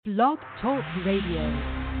Blog Talk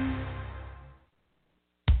Radio.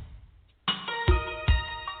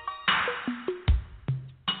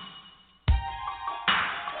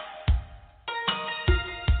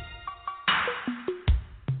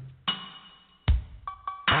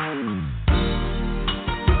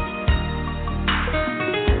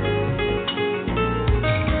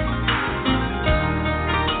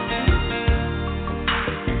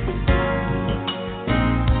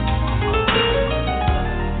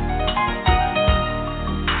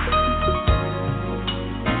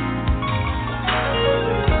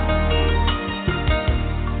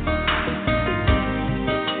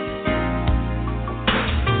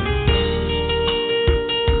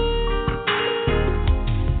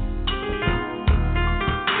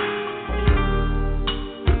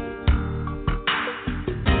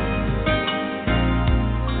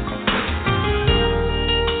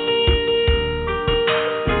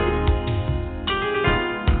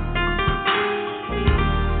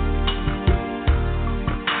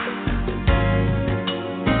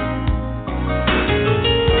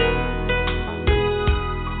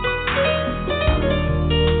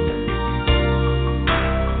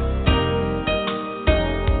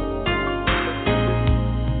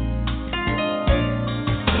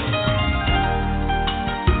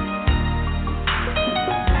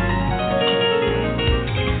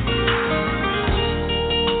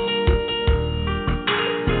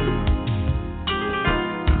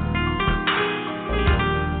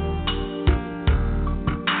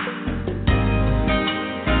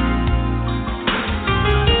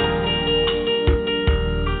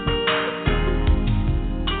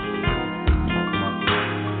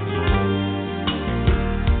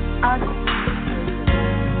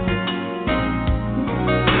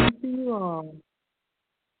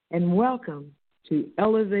 And welcome to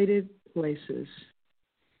Elevated Places.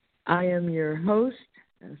 I am your host,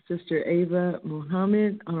 Sister Ava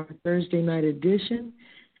Muhammad, on our Thursday night edition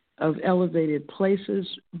of Elevated Places,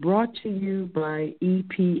 brought to you by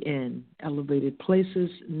EPN, Elevated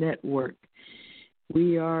Places Network.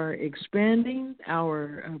 We are expanding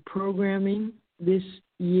our programming this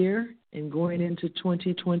year and going into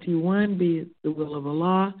 2021, be it the will of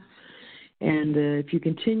Allah. And if you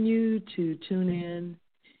continue to tune in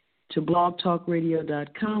to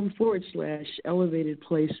blogtalkradio.com/elevated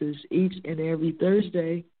places each and every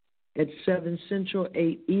Thursday at 7 Central,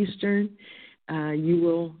 8 Eastern, you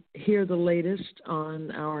will hear the latest on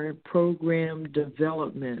our program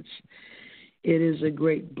developments. It is a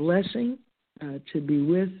great blessing to be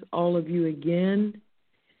with all of you again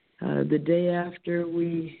the day after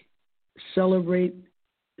we celebrated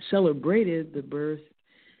the birth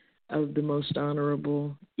of the Most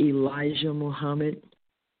Honorable Elijah Muhammad,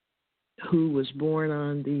 who was born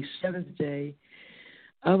on the 7th day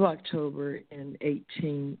of October in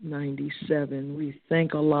 1897. We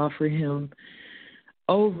thank Allah for him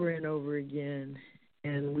over and over again,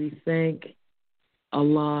 and we thank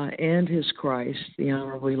Allah and his Christ, the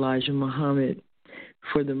Honorable Elijah Muhammad,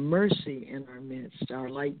 for the mercy in our midst, our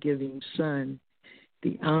light-giving son,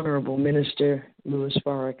 the Honorable Minister Louis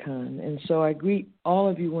Farrakhan. And so I greet all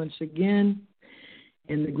of you once again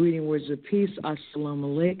in the greeting words of peace, Assalamu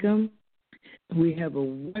alaikum. We have a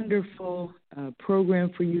wonderful program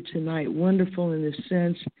for you tonight, wonderful in the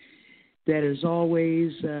sense that, as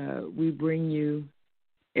always, we bring you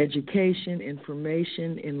education,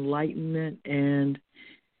 information, enlightenment, and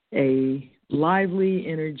a lively,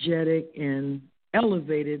 energetic, and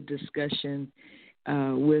elevated discussion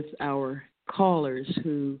with our callers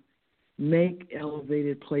who make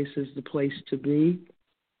Elevated Places the place to be.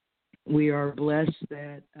 We are blessed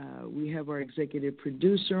that we have our executive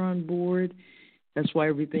producer on board. That's why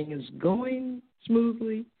everything is going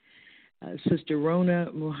smoothly. Sister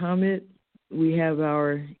Rona Muhammad. We have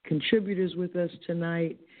our contributors with us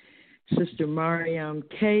tonight. Sister Mariam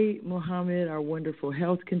K. Muhammad, our wonderful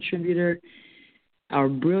health contributor. Our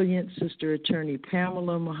brilliant Sister Attorney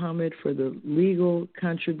Pamela Muhammad for the legal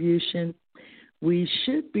contribution. We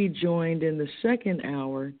should be joined in the second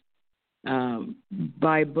hour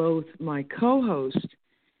by both my co-host,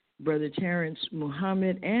 Brother Terrence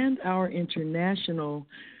Muhammad, and our international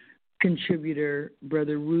contributor,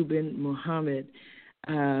 Brother Ruben Muhammad.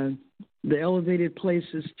 The Elevated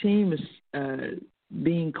Places team is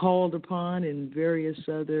being called upon in various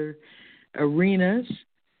other arenas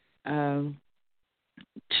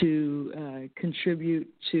to contribute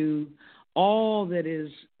to all that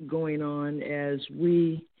is going on as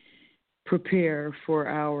we prepare for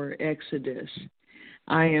our exodus.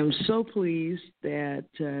 I am so pleased that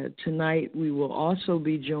tonight we will also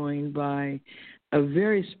be joined by a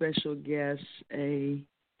very special guest, a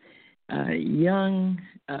young,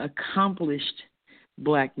 accomplished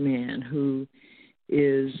black man who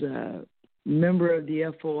is a member of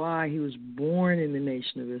the FOI. He was born in the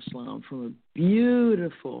Nation of Islam from a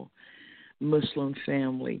beautiful Muslim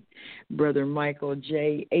family. Brother Michael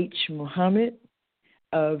J. H. Muhammad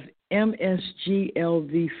of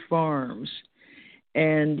MSGLV Farms.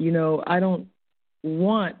 And, I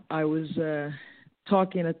was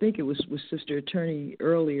talking, I think it was with Sister Attorney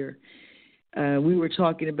earlier, we were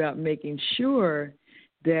talking about making sure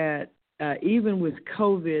that even with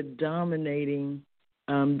COVID dominating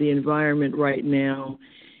the environment right now,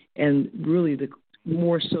 and really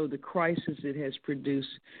more so the crisis it has produced,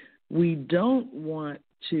 we don't want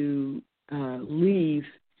to leave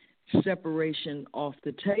separation off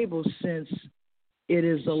the table, since it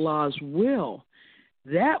is Allah's will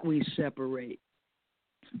that we separate.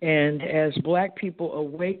 And as black people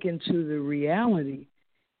awaken to the reality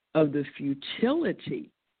of the futility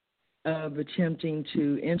of attempting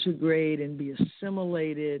to integrate and be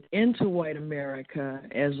assimilated into white America,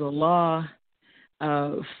 as Allah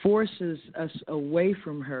forces us away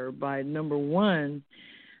from her by, number one,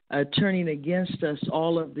 turning against us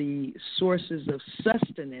all of the sources of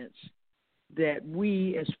sustenance that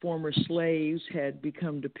we as former slaves had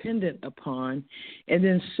become dependent upon. And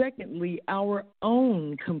then secondly, our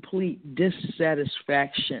own complete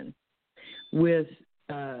dissatisfaction with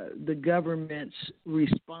the government's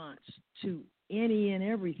response to any and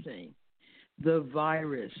everything: the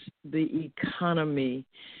virus, the economy,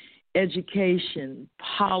 education,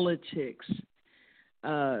 politics,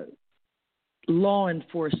 law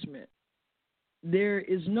enforcement. There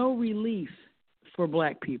is no relief for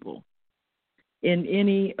black people in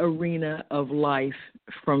any arena of life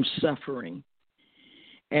from suffering.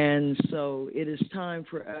 And so it is time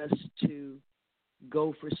for us to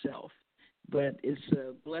go for self. But it's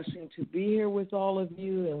a blessing to be here with all of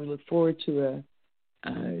you, and we look forward to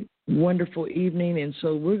a wonderful evening. And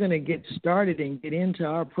so we're going to get started and get into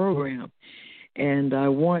our program. And I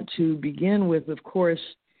want to begin with, of course,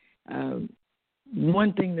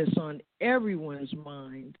 one thing that's on everyone's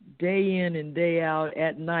mind, day in and day out,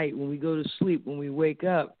 at night, when we go to sleep, when we wake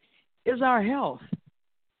up, is our health.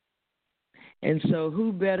 And so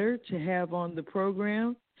who better to have on the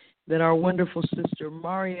program than our wonderful sister,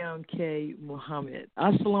 Mariam K. Muhammad.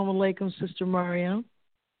 Assalamu alaikum, Sister Mariam.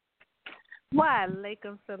 Wa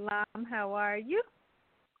alaikum salam. How are you?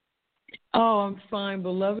 Oh, I'm fine,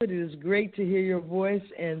 beloved. It is great to hear your voice,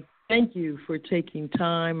 and thank you for taking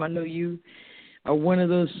time. I know you are one of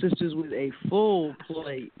those sisters with a full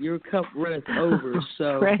plate. Your cup runneth over,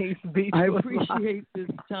 so I appreciate this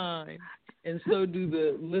time, and so do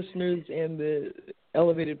the listeners and the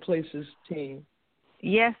Elevated Places team.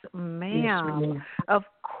 Yes, ma'am. Of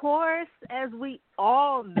course, as we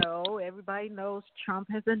all know, everybody knows Trump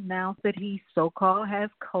has announced that he so-called has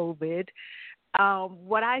COVID.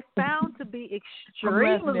 What I found to be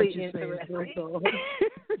extremely interesting, right?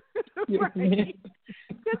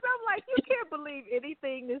 Because I'm like, you can't believe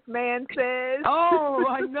anything this man says. Oh,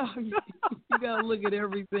 I know. You got to look at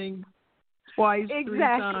everything twice, exactly. 3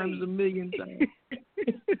 times, 1,000,000 times.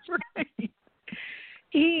 Right.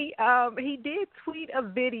 He did tweet a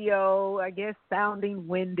video, I guess, sounding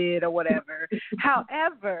winded or whatever.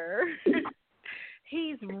 However,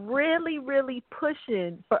 he's really, really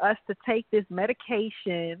pushing for us to take this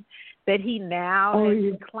medication that he now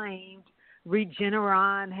has claimed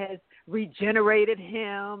Regeneron has regenerated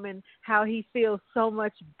him, and how he feels so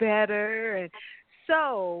much better, and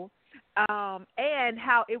so and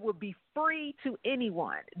how it would be free to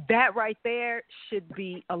anyone. That right there should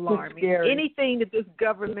be alarming. Anything that this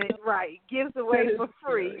government gives away for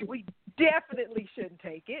free, we definitely shouldn't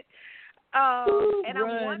take it. And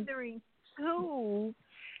I'm wondering too,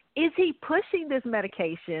 is he pushing this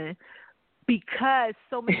medication because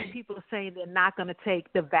so many people are saying they're not going to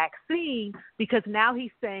take the vaccine, because now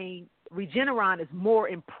he's saying Regeneron is more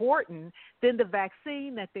important than the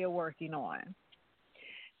vaccine that they're working on?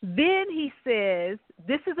 Then he says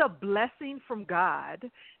this is a blessing from God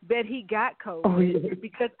that he got COVID,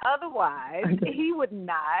 because otherwise he would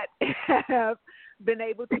not have been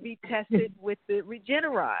able to be tested with the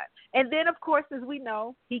Regeneron. And then, of course, as we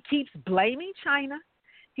know, he keeps blaming China.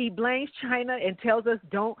 He blames China and tells us,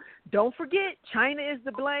 don't forget, China is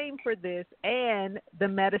to blame for this, and the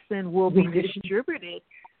medicine will be distributed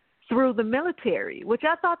through the military, which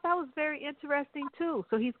I thought that was very interesting too.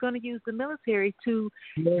 So he's going to use the military to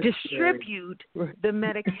distribute the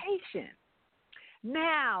medication.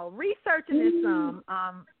 Now, researching this,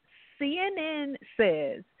 CNN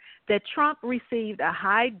says that Trump received a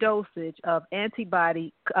high dosage of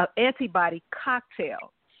antibody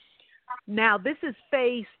cocktail Now, this is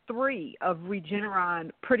phase 3 of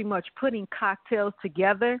Regeneron pretty much putting cocktails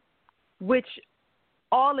together, which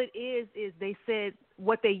all it is they said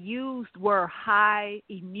what they used were high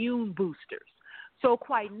immune boosters. So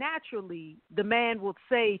quite naturally, the man will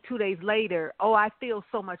say 2 days later, oh, I feel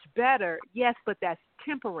so much better. Yes, but that's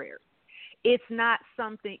temporary. It's not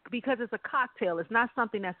something, because it's a cocktail, it's not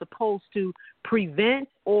something that's supposed to prevent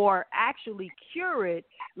or actually cure it.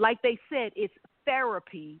 Like they said, it's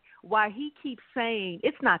therapy. Why he keeps saying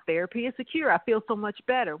it's not therapy, it's a cure. I feel so much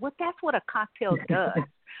better. Well, that's what a cocktail does.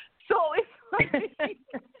 So it's like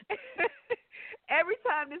every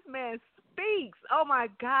time this man speaks, oh my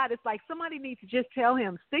God, it's like somebody needs to just tell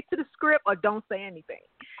him, stick to the script or don't say anything.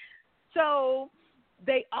 So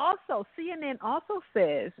CNN also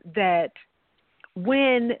says that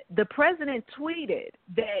when the president tweeted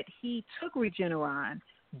that he took Regeneron,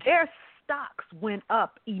 their stocks went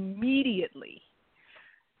up immediately.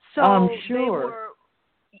 So I'm sure.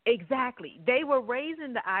 They were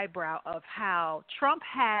raising the eyebrow of how Trump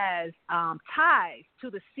has ties to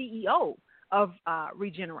the CEO of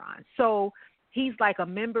Regeneron. So he's like a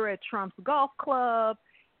member at Trump's golf club.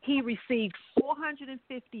 He received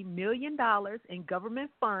 $450 million in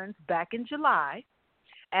government funds back in July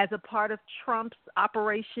as a part of Trump's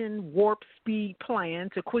Operation Warp Speed plan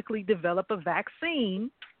to quickly develop a vaccine.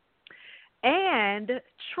 And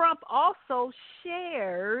Trump also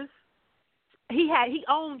he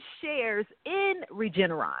owns shares in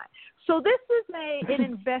Regeneron. So this is an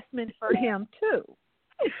investment for him too.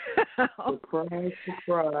 Surprise,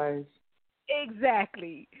 surprise.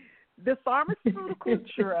 Exactly. The pharmaceutical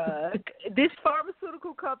drug, this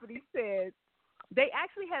pharmaceutical company said they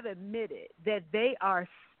actually have admitted that they are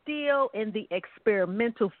still in the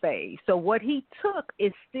experimental phase. So what he took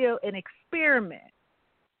is still an experiment.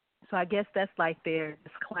 So I guess that's like their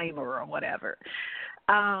disclaimer or whatever.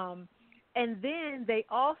 And then they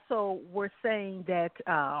also were saying that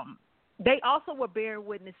they also were bearing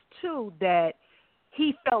witness too that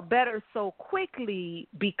he felt better so quickly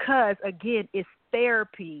because, again, it's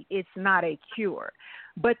therapy. It's not a cure.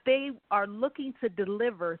 But they are looking to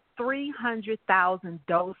deliver 300,000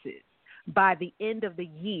 doses by the end of the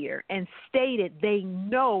year and stated they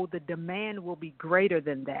know the demand will be greater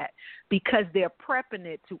than that because they're prepping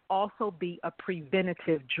it to also be a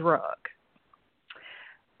preventative drug.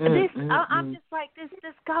 I'm just like,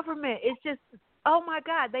 this government is just, oh, my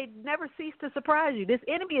God, they never cease to surprise you. This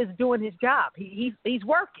enemy is doing his job. He's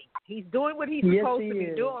working. He's doing what he's supposed to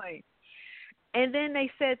be doing. And then they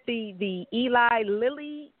said the Eli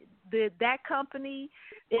Lilly, that company,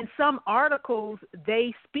 in some articles,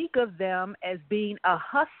 they speak of them as being a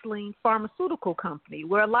hustling pharmaceutical company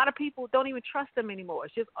where a lot of people don't even trust them anymore.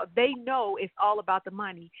 It's just they know it's all about the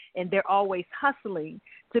money, and they're always hustling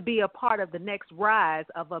to be a part of the next rise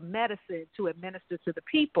of a medicine to administer to the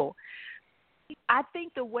people. I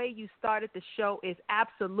think the way you started the show is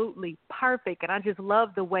absolutely perfect, and I just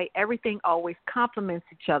love the way everything always complements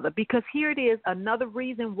each other because here it is, another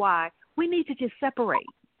reason why we need to just separate.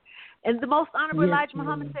 And the Most Honorable Elijah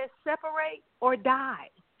Muhammad says, separate or die.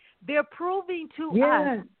 They're proving to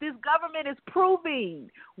us, this government is proving,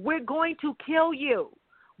 we're going to kill you.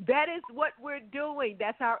 That is what we're doing.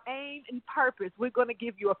 That's our aim and purpose. We're going to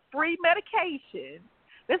give you a free medication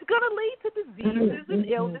that's going to lead to diseases and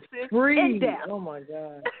illnesses and death. Oh, my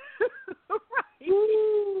God. Right.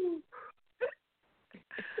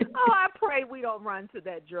 Oh, I pray we don't run to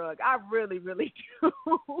that drug. I really, really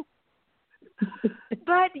do.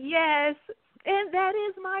 But, yes, and that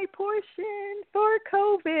is my portion for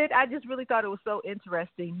COVID. I just really thought it was so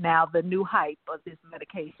interesting now, the new hype of this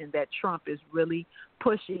medication that Trump is really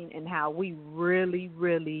pushing and how we really,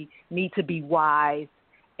 really need to be wise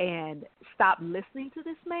and stop listening to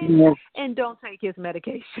this man and don't take his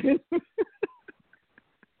medication.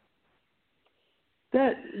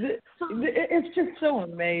 It's just so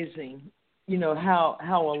amazing, you know, how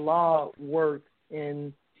a law works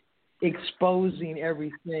in exposing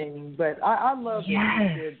everything. But I love that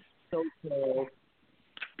you did so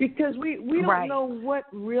because we don't know what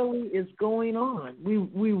really is going on. We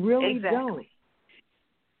really don't.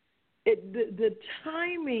 The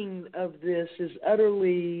timing of this is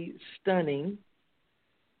utterly stunning.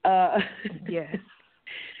 Yes.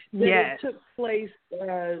 It took place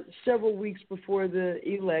several weeks before the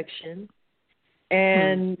election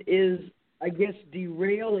and is, I guess,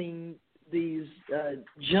 derailing these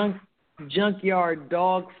junkyard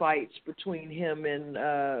dog fights between him and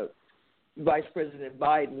Vice President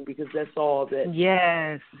Biden, because that's all that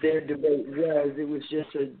their debate was. It was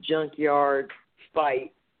just a junkyard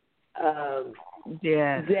fight.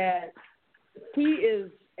 That he is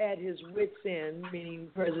at his wit's end, meaning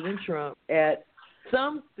President Trump, at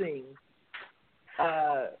something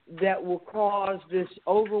that will cause this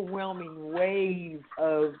overwhelming wave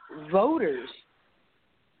of voters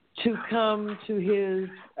to come to his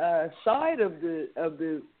side of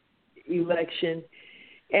the election.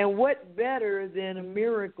 And what better than a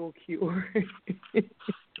miracle cure?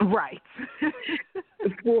 Right.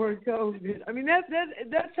 For COVID. I mean, that's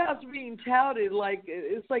how it's being touted. Like,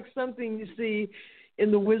 it's like something you see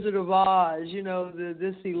in The Wizard of Oz, you know,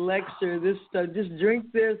 this elixir, this stuff. Just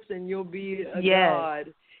drink this and you'll be a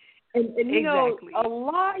god. And you know, a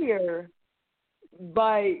liar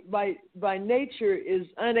by nature is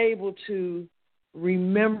unable to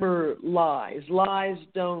remember lies. Lies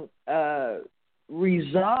don't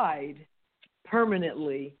reside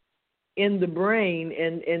permanently in the brain,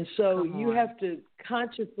 and so you have to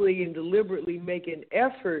consciously and deliberately make an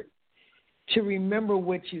effort to remember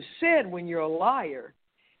what you said when you're a liar.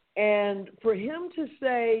 And for him to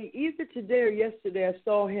say, either today or yesterday, I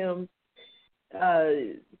saw him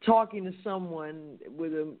talking to someone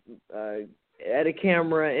with at a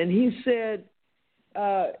camera, and he said,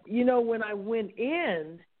 you know, when I went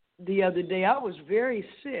in the other day, I was very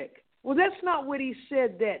sick. Well, that's not what he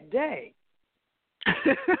said that day.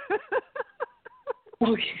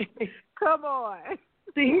 Okay. Come on.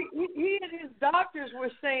 See, he and his doctors were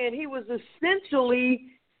saying he was essentially,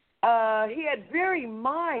 he had very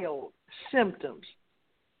mild symptoms.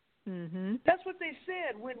 Mm-hmm. That's what they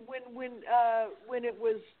said when it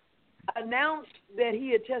was announced that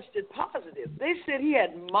he had tested positive. They said he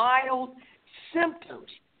had mild symptoms.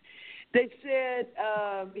 They said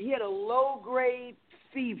he had a low-grade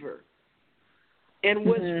fever and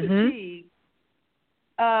was fatigued.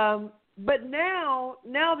 But now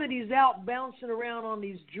that he's out bouncing around on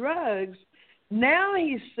these drugs, now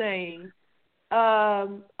he's saying, I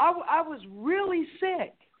was really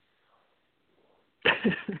sick.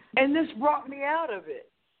 And this brought me out of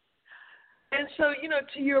it. And so, you know,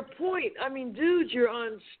 to your point, I mean, dude, you're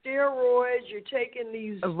on steroids, you're taking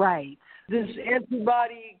this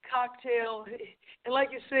antibody cocktail. And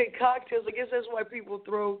like you said, cocktails, I guess that's why people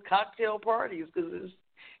throw cocktail parties, because it's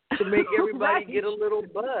to make everybody get a little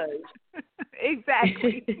buzz.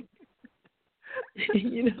 Exactly.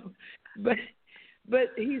 You know, but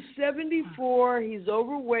he's 74, he's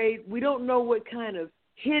overweight. We don't know what kind of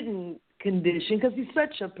hidden condition, because he's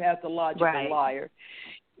such a pathological liar.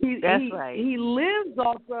 He lives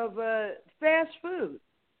off of fast food.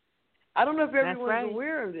 I don't know if everyone's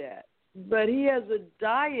aware of that, but he has a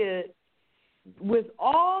diet with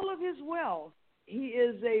all of his wealth. He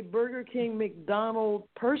is a Burger King, McDonald's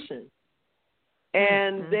person.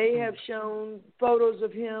 And they have shown photos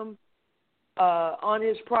of him on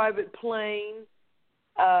his private plane.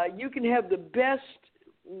 You can have the best,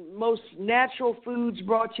 most natural foods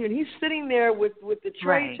brought to you. And he's sitting there with the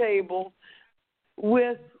tray table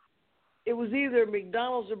with, it was either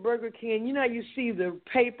McDonald's or Burger King. And you know, you see the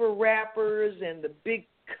paper wrappers and the big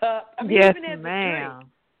cup. I mean, yes, even had ma'am.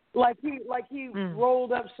 The drink. Like he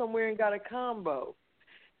rolled up somewhere and got a combo.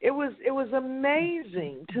 It was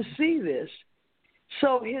amazing to see this.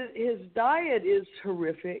 So his diet is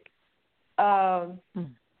horrific. So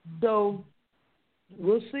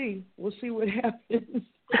we'll see. We'll see what happens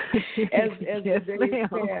as the days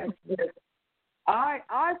pass.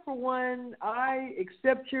 I for one, I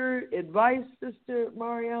accept your advice, Sister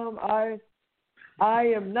Mariam. I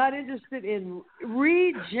am not interested in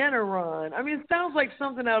Regeneron. I mean, it sounds like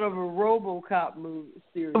something out of a RoboCop movie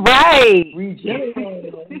series. Right.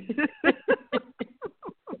 Regeneron.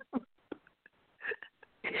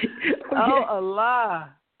 Oh, Allah.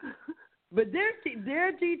 But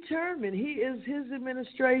they're determined. His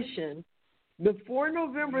administration, before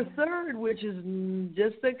November 3rd, which is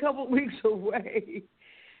just a couple weeks away,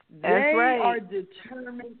 they are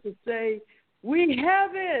determined to say, we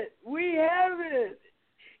have it. We have it.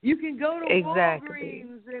 You can go to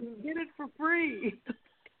Walgreens and get it for free.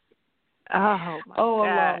 Oh, my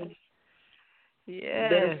gosh.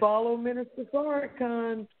 Yes. Better follow Minister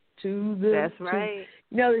Farrakhan to the... That's right.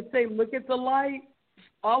 You know, they say, look at the light,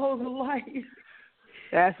 follow the light.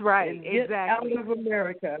 That's right. And get out of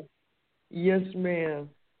America. Yes, ma'am.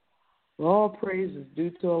 All praises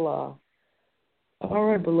due to Allah. All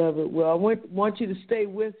right, beloved. Well, I want you to stay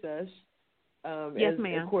with us. Yes,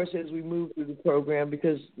 ma'am. Of course, as we move through the program,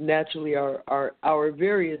 because naturally our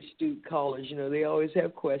very astute callers, you know, they always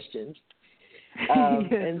have questions. Yes,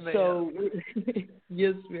 and ma'am. So,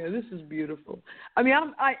 yes, ma'am, this is beautiful. I mean,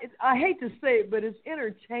 I hate to say it, but it's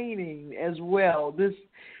entertaining as well. This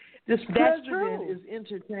president is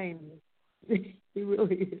entertaining. He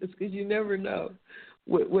really is, because you never know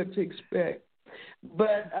what to expect.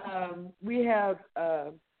 But we have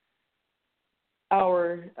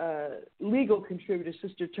our legal contributor,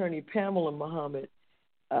 Sister Attorney Pamela Muhammad,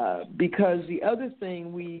 because the other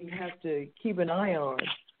thing we have to keep an eye on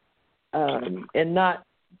and not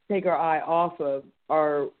take our eye off of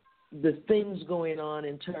are the things going on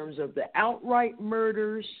in terms of the outright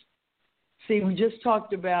murders. See, we just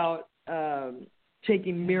talked about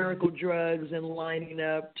taking miracle drugs and lining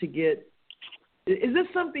up to get. Is this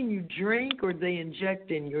something you drink or they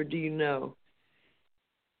inject in you, or do you know,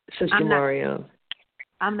 Sister Mariam?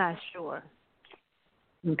 I'm not sure.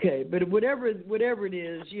 Okay, but whatever it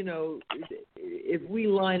is, you know, if we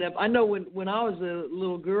line up, I know when I was a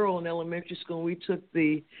little girl in elementary school, we took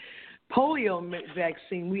the polio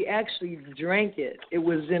vaccine. We actually drank it. It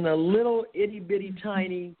was in a little itty bitty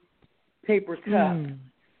tiny paper cup.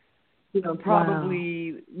 You know,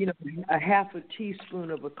 probably a half a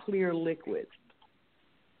teaspoon of a clear liquid,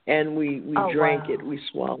 and we drank it. We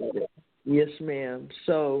swallowed it. Yes, ma'am.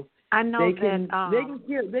 So I know they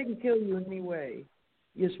can kill you anyway.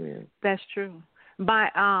 Yes, ma'am. That's true.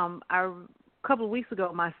 A couple of weeks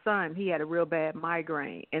ago, my son, he had a real bad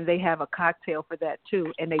migraine, and they have a cocktail for that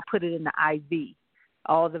too, and they put it in the IV.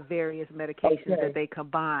 All the various medications that they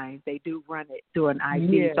combine, they do run it through an IV.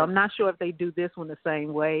 Yeah. So I'm not sure if they do this one the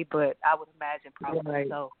same way, but I would imagine probably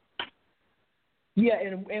so. Yeah,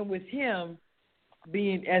 and with him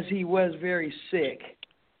being as he was very sick,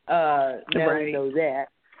 now we know that.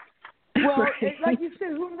 Well, like you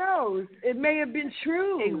said, who knows? It may have been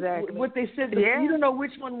true. Exactly. What they said, you don't know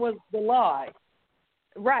which one was the lie.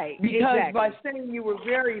 Right. Because by saying you were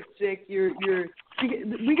very sick,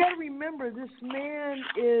 we got to remember this man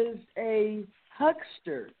is a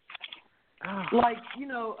huckster. Oh. Like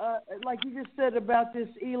you just said about this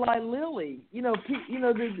Eli Lilly.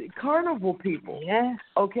 The carnival people. Yes.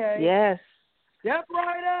 Okay. Yes. Step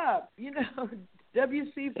right up.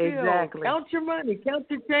 W.C. Fields. Exactly. Count your money. Count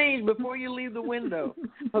your change before you leave the window.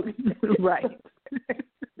 Okay. Right.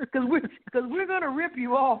 Because we're going to rip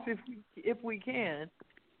you off if we can.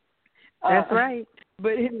 That's right.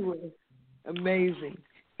 But anyway, amazing.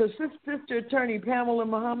 So, Sister Attorney Pamela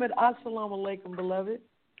Muhammad, assalamu alaikum, beloved.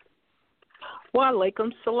 Wa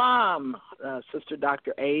alaikum salam, Sister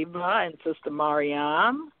Dr. Ava and Sister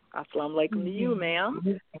Mariam. Assalamu alaikum to you,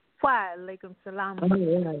 ma'am. Wa alaikum salam.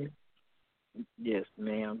 Yes,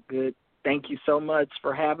 ma'am. Good. Thank you so much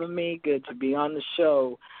for having me. Good to be on the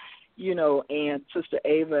show. And Sister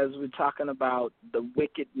Ava, as we're talking about the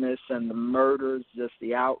wickedness and the murders, just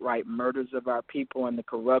the outright murders of our people and the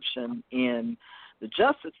corruption in the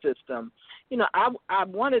justice system, I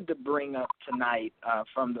wanted to bring up tonight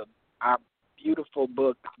from our beautiful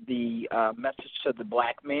book, The Message to the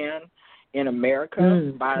Black Man in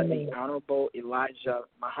America by the Honorable Elijah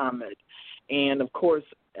Muhammad. And, of course,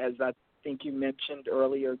 as I think you mentioned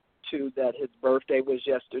earlier, too, that his birthday was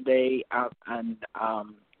yesterday, and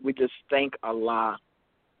we just thank Allah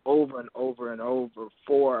over and over and over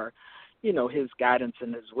for, his guidance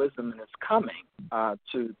and his wisdom and his coming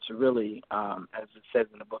to really, as it says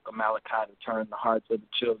in the book of Malachi, to turn the hearts of the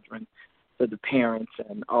children to the parents.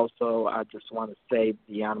 And also I just want to say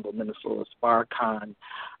the Honorable Minister Louis Farrakhan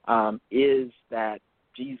is that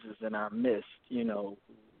Jesus in our midst,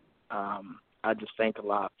 I just thank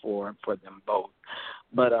Allah for them both.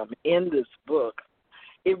 But in this book,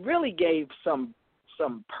 it really gave some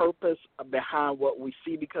purpose behind what we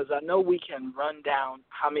see, because I know we can run down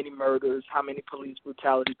how many murders, how many police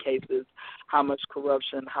brutality cases, how much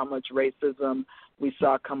corruption, how much racism we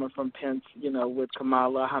saw coming from Pence, with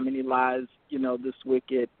Kamala, how many lies,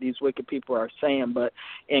 these wicked people are saying. But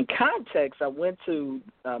in context, I went to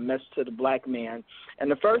Message to the Black Man, and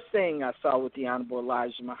the first thing I saw with the Honorable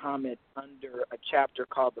Elijah Muhammad under a chapter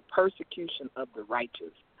called The Persecution of the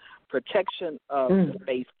Righteous, Protection of the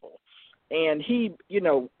Faithful. And he,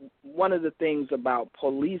 one of the things about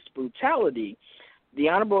police brutality, the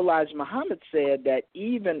Honorable Elijah Muhammad said that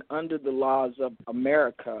even under the laws of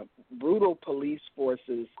America, brutal police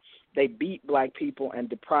forces, they beat black people and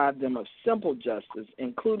deprive them of simple justice,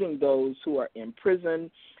 including those who are in prison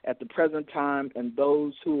at the present time and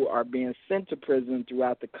those who are being sent to prison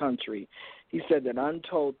throughout the country. He said that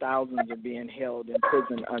untold thousands are being held in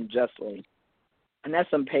prison unjustly. And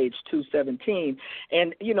that's on page 217.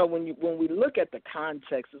 And, when we look at the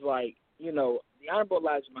context, it's like, the Honorable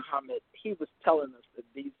Elijah Muhammad, he was telling us that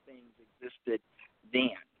these things existed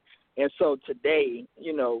then. And so today,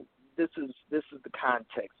 this is the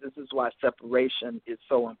context. This is why separation is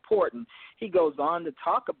so important. He goes on to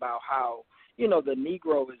talk about how, the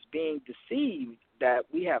Negro is being deceived that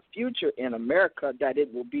we have future in America, that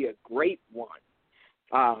it will be a great one.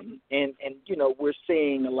 And we're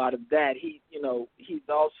seeing a lot of that. He's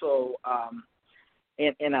also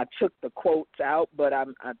and I took the quotes out, but I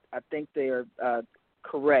think they're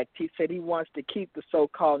correct. He said he wants to keep the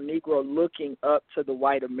so-called Negro looking up to the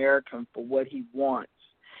white American for what he wants.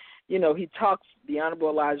 The Honorable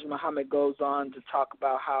Elijah Muhammad goes on to talk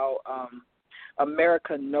about how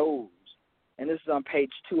America knows, and this is on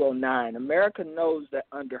page 209, America knows that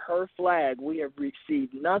under her flag we have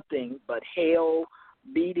received nothing but hell,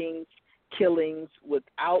 beatings, killings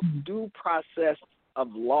without due process of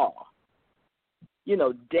law.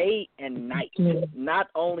 Day and night, not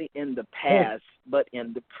only in the past, but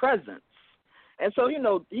in the present. And so,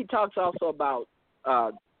 he talks also about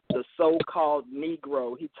the so-called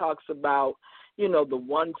Negro. He talks about, the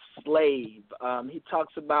one slave. He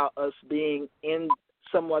talks about us being in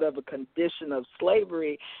somewhat of a condition of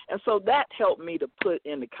slavery. And so that helped me to put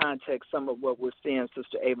into context some of what we're seeing,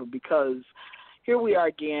 Sister Ava, because here we are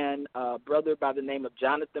again. A brother by the name of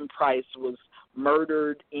Jonathan Price was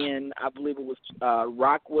murdered in, I believe it was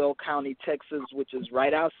Rockwell County, Texas, which is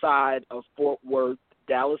right outside of Fort Worth,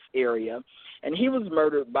 Dallas area. And he was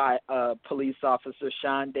murdered by police officer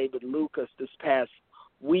Sean David Lucas this past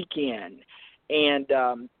weekend. And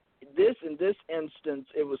in this instance,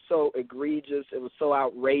 it was so egregious. It was so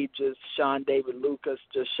outrageous. Sean David Lucas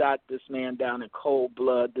just shot this man down in cold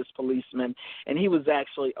blood, this policeman, and he was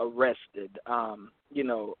actually arrested,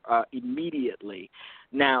 immediately.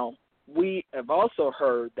 Now, we have also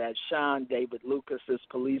heard that Sean David Lucas, this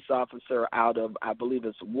police officer out of, I believe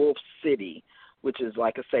it's Wolf City, which is,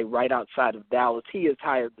 like I say, right outside of Dallas, he has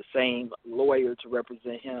hired the same lawyer to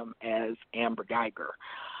represent him as Amber Geiger.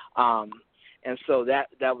 And so that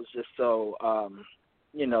was just so,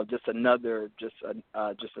 just another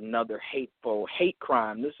hateful hate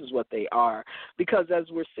crime. This is what they are. Because as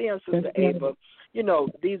we're seeing, Sister Ava,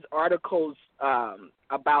 these articles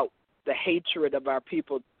about the hatred of our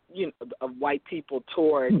people, of white people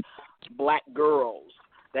toward black girls,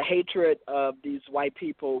 the hatred of these white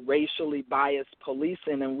people, racially biased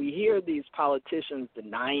policing, and we hear these politicians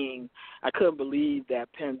denying. I couldn't believe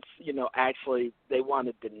that Pence, actually they want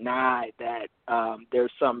to deny that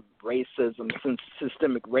there's some racism, some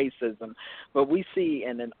systemic racism. But we see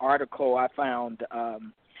in an article I found,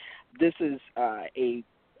 this is a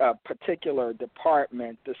particular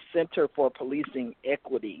department, the Center for Policing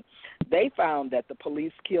Equity. They found that the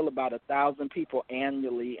police kill about 1,000 people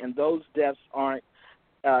annually, and those deaths aren't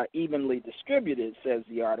evenly distributed, says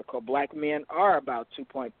the article. Black men are about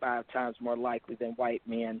 2.5 times more likely than white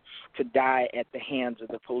men to die at the hands of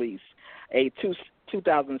the police. A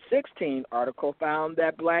 2016 article found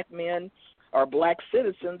that black men or black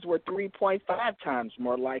citizens were 3.5 times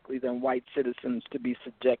more likely than white citizens to be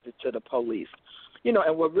subjected to the police. And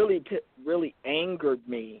what really angered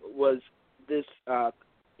me was this,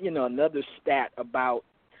 another stat about,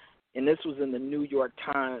 and this was in the New York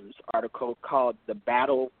Times article called The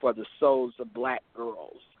Battle for the Souls of Black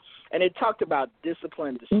Girls. And it talked about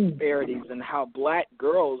discipline disparities and how black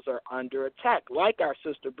girls are under attack. Like our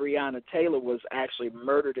sister Breonna Taylor was actually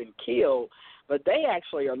murdered and killed, but they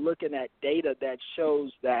actually are looking at data that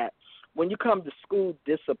shows that when you come to school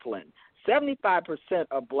discipline, 75%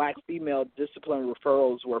 of black female discipline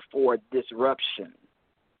referrals were for disruption.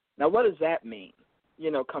 Now, what does that mean?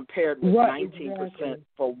 Compared with 19%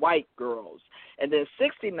 for white girls. And then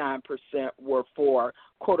 69% were for,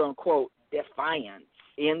 quote-unquote, defiance,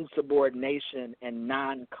 insubordination, and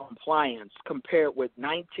non-compliance, compared with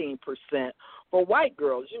 19% for white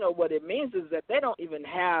girls. What it means is that they don't even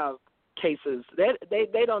have cases.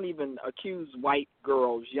 They don't even accuse white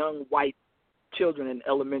girls, young white children in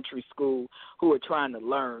elementary school who are trying to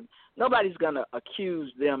learn. Nobody's going to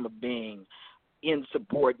accuse them of being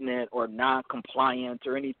insubordinate or non-compliant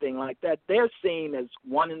or anything like that. They're seen as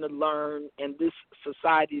wanting to learn, and this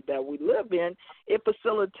society that we live in, it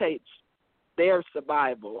facilitates their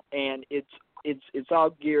survival, and it's all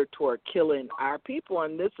geared toward killing our people.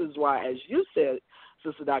 And this is why, as you said,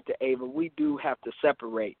 Sister Dr. Ava, we do have to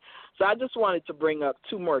separate. So I just wanted to bring up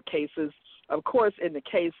two more cases. Of course, in the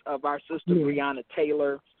case of our sister Breonna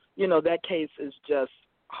Taylor, that case is just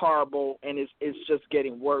horrible, and it's just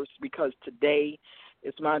getting worse, because today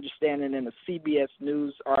it's my understanding in a CBS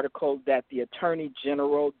News article that the Attorney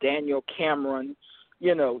General, Daniel Cameron,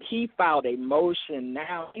 he filed a motion.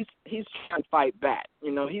 Now he's trying to fight back.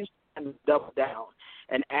 He's trying to double down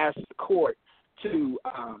and ask the court to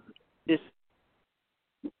this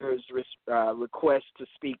request to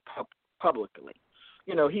speak publicly.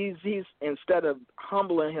 He's instead of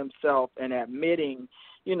humbling himself and admitting,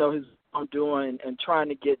 his wrongdoing and trying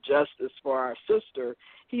to get justice for our sister,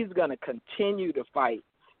 he's going to continue to fight,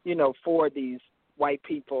 for these white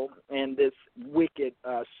people and this wicked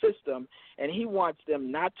system, and he wants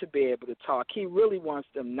them not to be able to talk. He really wants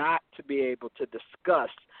them not to be able to discuss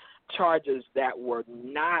charges that were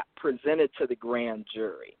not presented to the grand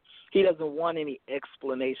jury. He doesn't want any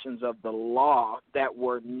explanations of the law that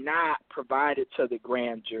were not provided to the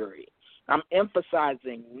grand jury. I'm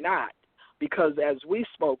emphasizing not, because as we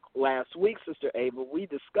spoke last week, Sister Ava, we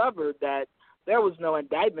discovered that there was no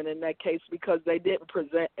indictment in that case because they didn't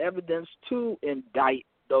present evidence to indict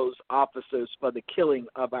those officers for the killing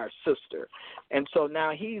of our sister. And so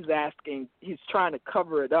now he's trying to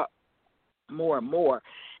cover it up more and more.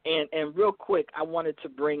 And real quick, I wanted to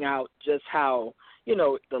bring out just how,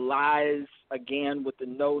 the lies, again, with the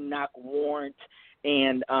no-knock warrant.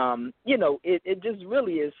 And, it just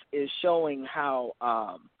really is showing how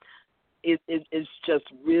it's just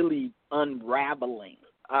really unraveling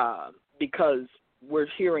because we're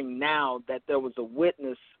hearing now that there was a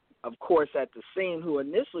witness, of course, at the scene who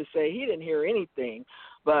initially said he didn't hear anything,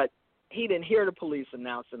 but he didn't hear the police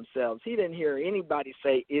announce themselves. He didn't hear anybody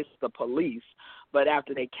say it's the police. But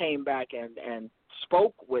after they came back and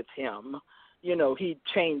spoke with him, he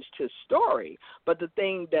changed his story. But the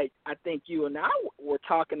thing that I think you and I were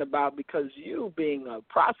talking about, because you being a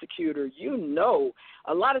prosecutor,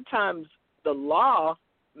 a lot of times the law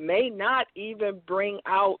may not even bring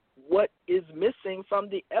out what is missing from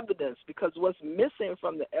the evidence, because what's missing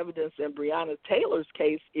from the evidence in Breonna Taylor's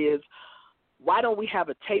case is, why don't we have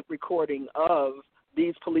a tape recording of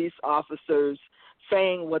these police officers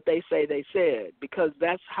saying what they say they said? Because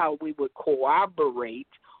that's how we would corroborate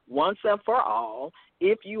once and for all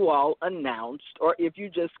if you all announced or if you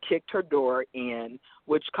just kicked her door in,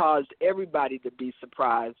 which caused everybody to be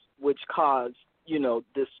surprised, which caused,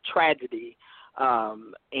 this tragedy,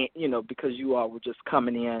 because you all were just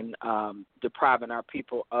coming in, depriving our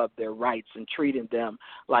people of their rights and treating them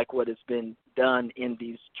like what has been done in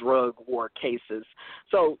these drug war cases.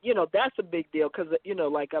 So, that's a big deal because,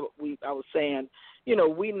 like I was saying,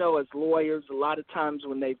 we know as lawyers a lot of times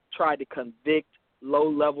when they try to convict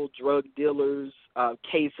low-level drug dealers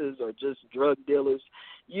cases or just drug dealers,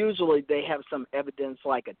 usually they have some evidence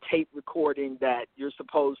like a tape recording that you're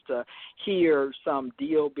supposed to hear some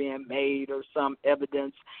deal being made or some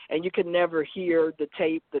evidence, and you can never hear the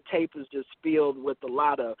tape. The tape is just filled with a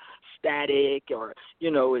lot of static, or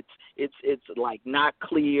it's like not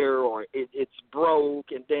clear, or it's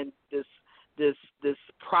broke, and then this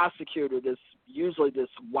prosecutor, usually this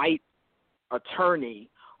white attorney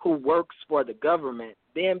who works for the government,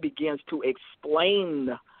 then begins to explain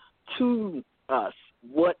to us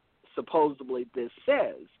what supposedly this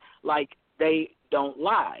says. Like, they don't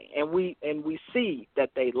lie, and we see that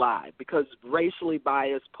they lie, because racially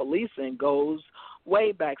biased policing goes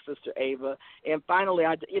way back, Sister Ava. And finally,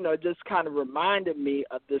 it just kind of reminded me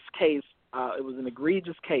of this case. It was an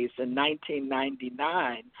egregious case in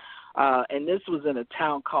 1999, and this was in a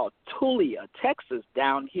town called Tulia, Texas,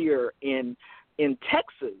 down here in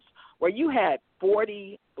Texas, where you had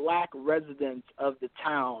 40 black residents of the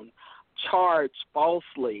town charged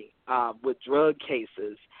falsely with drug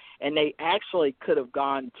cases, and they actually could have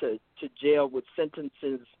gone to jail with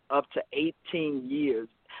sentences up to 18 years.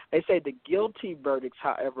 They say the guilty verdicts,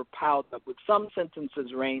 however, piled up, with some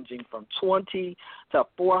sentences ranging from 20 to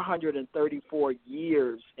 434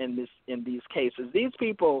 years in these cases. These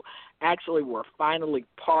people actually were finally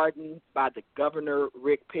pardoned by the governor,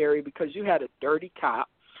 Rick Perry, because you had a dirty cop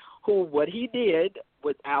who, what he did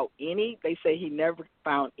without they say he never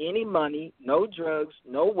found any money, no drugs,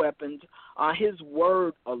 no weapons. On his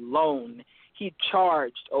word alone, he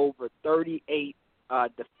charged over 38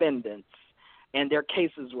 defendants, and their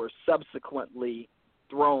cases were subsequently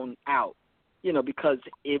thrown out, because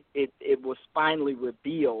it was finally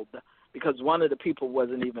revealed, because one of the people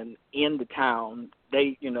wasn't even in the town.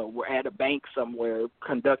 They, were at a bank somewhere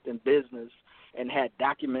conducting business and had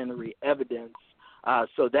documentary evidence.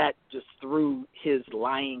 So that just threw his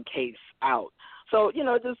lying case out. So,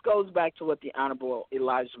 it just goes back to what the Honorable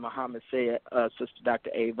Elijah Muhammad said, Sister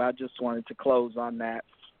Dr. Ava. I just wanted to close on that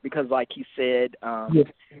because, like he said, yes.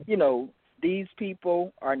 These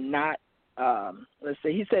people are not,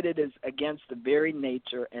 he said it is against the very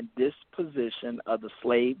nature and disposition of the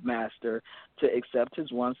slave master to accept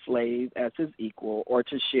his one slave as his equal or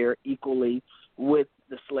to share equally with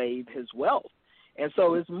the slave his wealth. And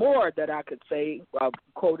so it's more that I could say,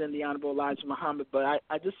 quoting the Honorable Elijah Muhammad, but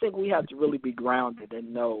I just think we have to really be grounded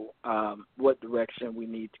and know what direction we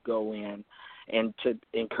need to go in, and to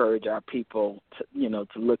encourage our people to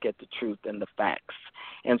look at the truth and the facts.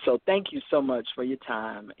 And so thank you so much for your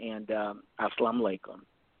time, and assalamu alaikum.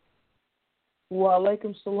 Wa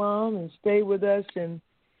alaikum salam, and stay with us. And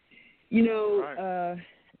You know,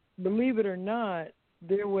 believe it or not,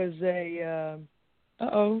 there was a,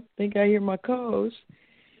 think I hear my co-host.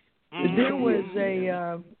 There was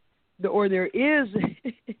there is,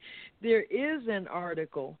 there is an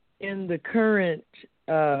article in the current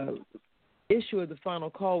issue of the Final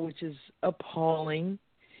Call, which is appalling.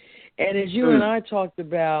 And as you and I talked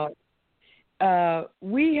about,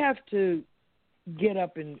 we have to get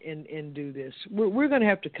up and do this. We're going to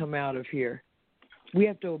have to come out of here. We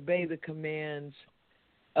have to obey the commands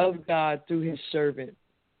of God through his servant.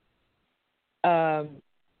 There's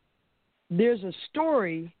a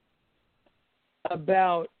story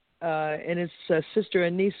about, and it's Sister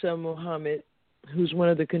Anissa Muhammad, who's one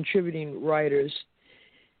of the contributing writers.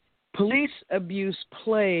 Police abuse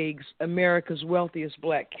plagues America's wealthiest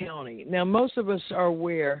black county. Now, most of us are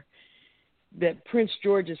aware that Prince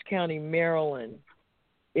George's County, Maryland,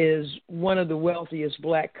 is one of the wealthiest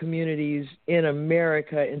black communities in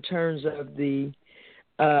America in terms of the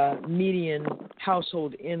median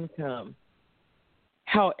household income.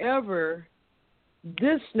 However,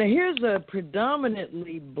 now here's a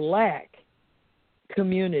predominantly black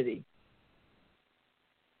community.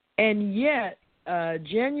 And yet,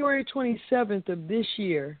 January 27th of this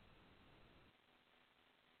year,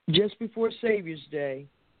 just before Savior's Day,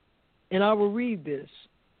 and I will read this,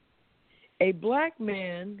 a black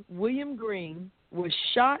man, William Green, was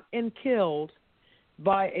shot and killed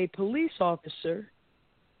by a police officer,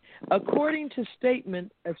 according to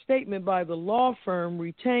a statement by the law firm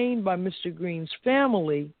retained by Mr. Green's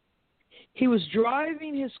family. He was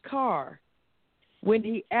driving his car when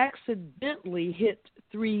he accidentally hit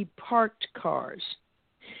 3 parked cars.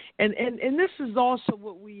 And this is also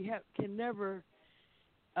what we can never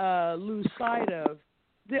lose sight of.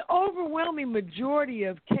 The overwhelming majority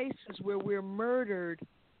of cases where we're murdered,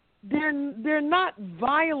 they're not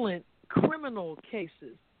violent criminal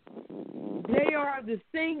cases. They are the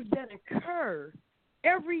things that occur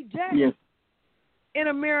every day in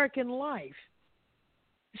American life.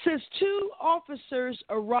 It says 2 officers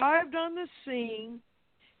arrived on the scene.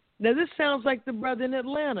 Now, this sounds like the brother in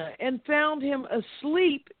Atlanta, and found him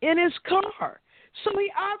asleep in his car. So he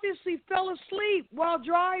obviously fell asleep while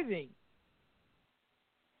driving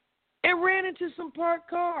and ran into some parked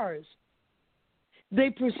cars. They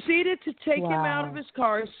proceeded to take him out of his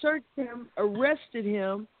car, searched him, arrested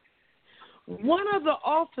him. One of the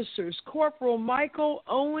officers, Corporal Michael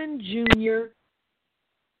Owen Jr.,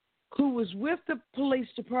 who was with the police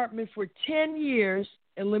department for 10 years,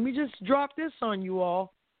 and let me just drop this on you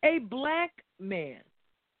all, a black man.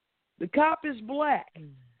 The cop is black.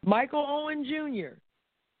 Michael Owen Jr.,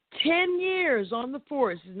 10 years on the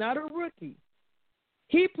force. He's not a rookie.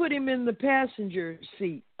 He put him in the passenger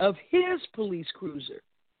seat of his police cruiser.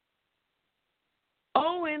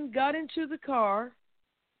 Owen got into the car.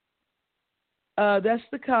 That's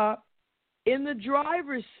the cop. In the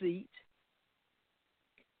driver's seat.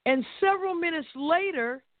 And several minutes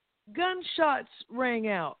later, gunshots rang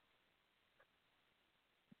out.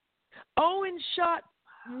 Owen shot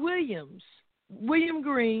William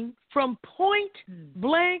Green, from point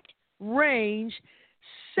blank range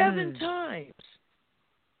 7 times,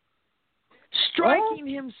 striking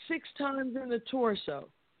him 6 times in the torso.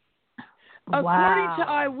 According to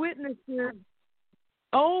eyewitnesses,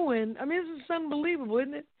 Owen, this is unbelievable,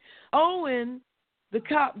 isn't it? Owen, the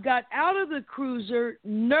cop, got out of the cruiser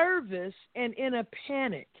nervous and in a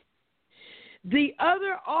panic. The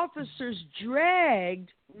other officers dragged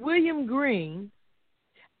William Green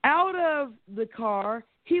out of the car.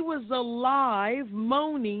 He was alive,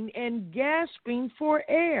 moaning and gasping for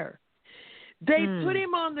air. They put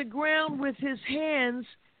him on the ground with his hands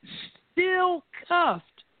still cuffed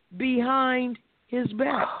behind his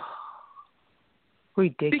back.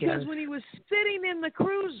 Ridiculous. Because when he was sitting in the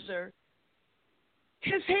cruiser,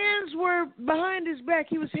 his hands were behind his back.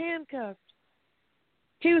 He was handcuffed.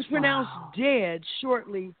 He was pronounced dead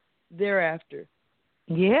shortly thereafter.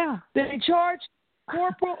 Yeah. They charged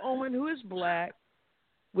Corporal Owen, who is black,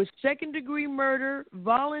 with second-degree murder,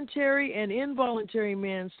 voluntary and involuntary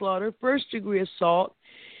manslaughter, first-degree assault,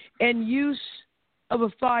 and use of a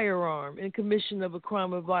firearm in commission of a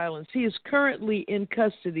crime of violence. He is currently in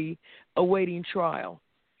custody awaiting trial.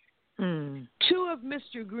 2 of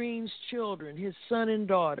Mr. Green's children, his son and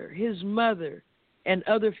daughter, his mother, and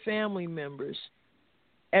other family members,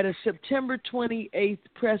 at a September 28th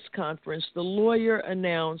press conference, the lawyer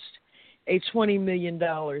announced a $20 million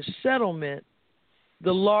settlement,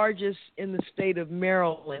 the largest in the state of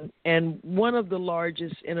Maryland and one of the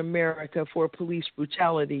largest in America for a police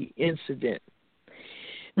brutality incident.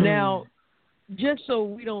 Now, just so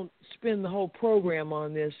we don't spend the whole program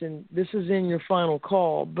on this, and this is in your final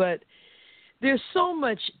call, but there's so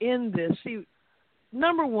much in this. See,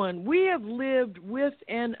 number one, we have lived with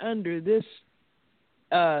and under this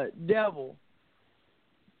devil,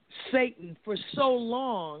 Satan, for so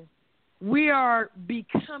long, we are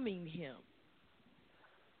becoming him.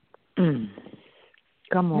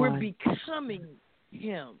 Come on. We're becoming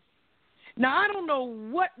him. Now, I don't know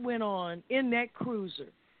what went on in that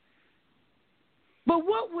cruiser, but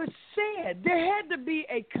what was said, there had to be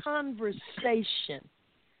a conversation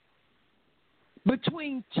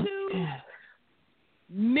between two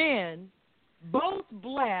men, both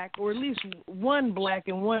black, or at least one black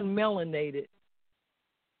and one melanated.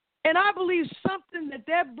 And I believe something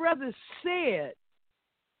that brother said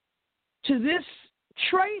to this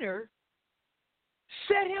traitor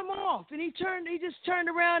set him off, and he just turned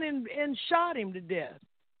around and shot him to death.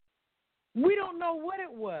 We don't know what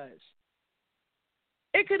it was.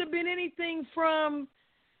 It could have been anything from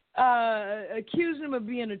accusing him of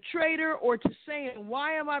being a traitor or to saying,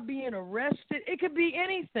 why am I being arrested? It could be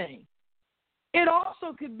anything. It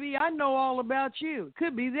also could be, I know all about you. It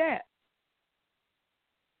could be that.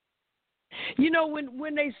 You know,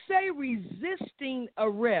 when they say resisting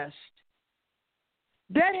arrest,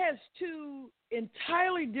 that has two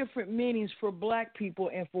entirely different meanings for black people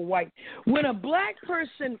and for white. When a black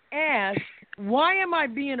person asks, why am I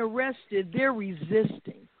being arrested, they're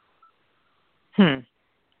resisting. That's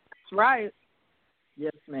right.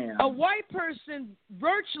 Yes, ma'am. A white person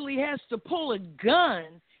virtually has to pull a gun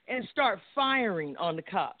and start firing on the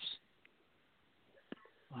cops.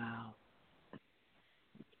 Wow.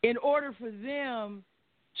 In order for them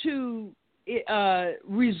to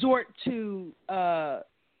resort to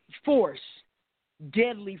force,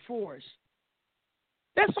 deadly force.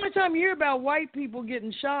 That's the only time you hear about white people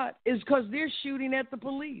getting shot is because they're shooting at the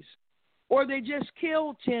police. Or they just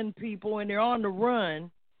killed 10 people and they're on the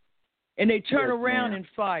run and they turn around and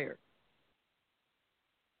fire.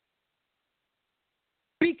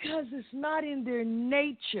 Because it's not in their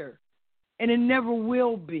nature and it never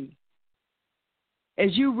will be.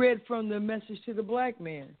 As you read from the Message to the Black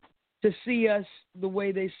Man, to see us the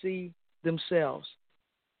way they see themselves.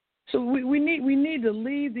 So we need to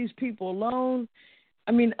leave these people alone.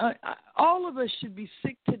 I mean, all of us should be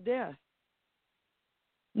sick to death,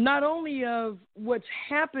 not only of what's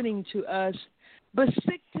happening to us, but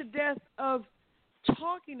sick to death of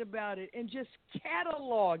talking about it and just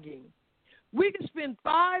cataloging. We can spend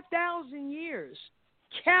 5,000 years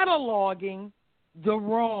cataloging the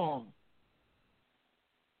wrong.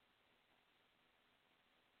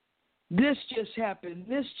 This just happened.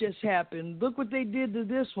 This just happened. Look what they did to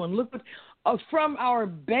this one. Look what from our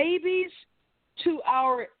babies to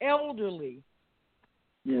our elderly.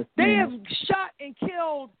 Yes, they have shot and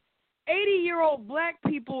killed 80-year-old black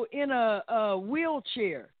people in a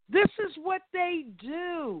wheelchair. This is what they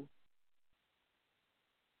do.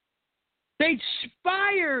 They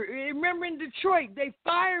fire. Remember in Detroit, they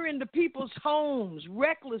fire into people's homes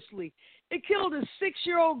recklessly. It killed a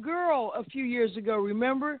 6-year-old girl a few years ago,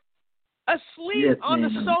 remember? Asleep on the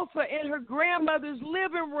sofa in her grandmother's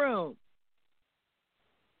living room.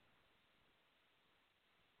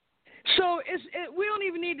 So we don't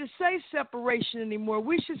even need to say separation anymore.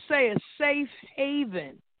 We should say a safe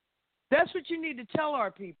haven. That's what you need to tell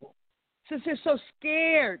our people. Since they're so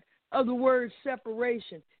scared of the word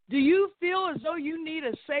separation. Do you feel as though you need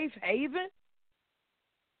a safe haven?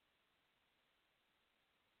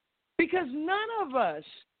 Because none of us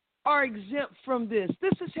are exempt from this.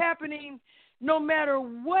 This is happening no matter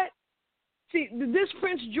what. See, this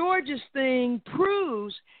Prince George's thing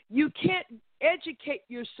proves you can't educate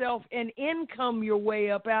yourself and income your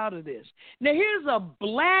way up out of this. Now, here's a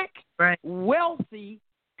black, wealthy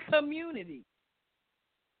community.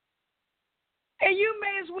 And you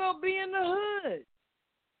may as well be in the hood.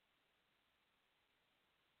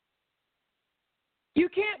 You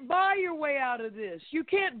can't buy your way out of this. You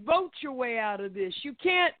can't vote your way out of this. You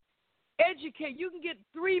can't educate. You can get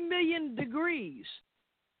 3 million degrees.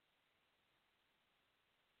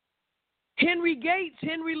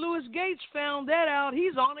 Henry Louis Gates found that out.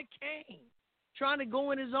 He's on a cane, trying to go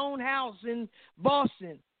in his own house in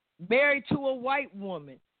Boston, married to a white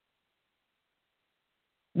woman.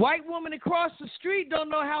 White woman across the street don't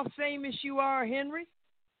know how famous you are, Henry.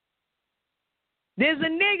 There's a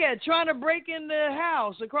nigga trying to break in the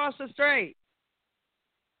house across the street.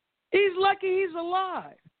 He's lucky he's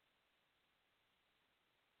alive.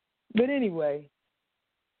 But anyway.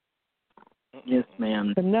 Yes,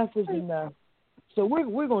 ma'am. Enough is enough. So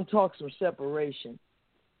we're going to talk some separation.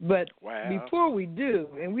 But before we do,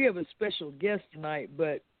 and we have a special guest tonight,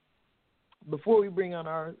 but before we bring on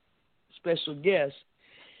our special guest,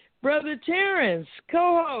 Brother Terrence,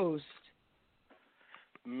 co-host,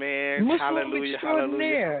 Man, Muslim hallelujah, hallelujah.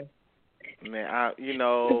 extraordinaire. Man,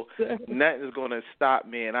 nothing's gonna stop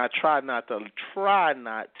me, and I try not to.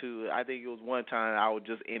 I think it was one time I was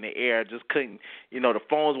just in the air, just couldn't. The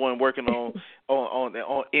phones weren't working on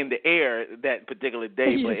in the air that particular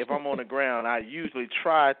day. But if I'm on the ground, I usually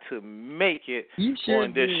try to make it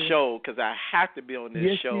on this show because I have to be on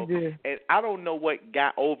this show. And I don't know what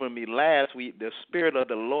got over me last week. The Spirit of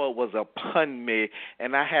the Lord was upon me,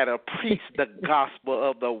 and I had to preach the gospel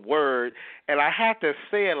of the Word. And I have to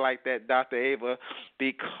say it like that, Dr. Ava,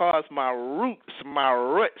 because my roots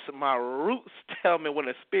tell me when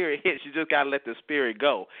the Spirit hits, you just got to let the Spirit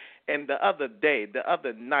go. And the other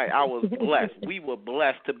night, I was blessed. We were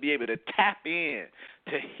blessed to be able to tap in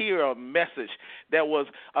to hear a message that was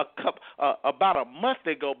about a month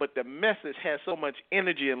ago, but the message had so much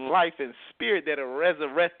energy and life and spirit that it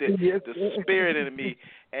resurrected the spirit in me.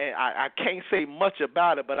 And I can't say much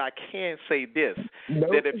about it, but I can say this,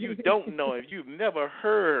 that if you don't know, if you've never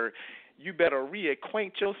heard, you better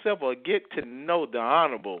reacquaint yourself or get to know the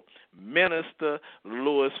Honorable Minister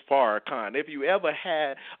Louis Farrakhan. If you ever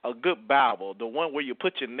had a good Bible, the one where you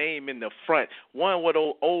put your name in the front, one with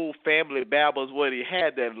those old family Bibles where he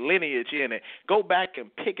had that lineage in it, go back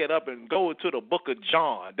and pick it up and go to the book of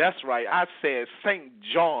John. That's right, I said St.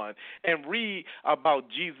 John, and read about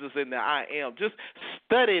Jesus in the I Am. Just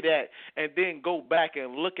study that and then go back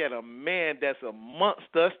and look at a man that's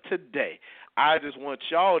amongst us today. I just want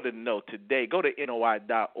y'all to know today, go to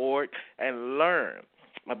NOI.org and learn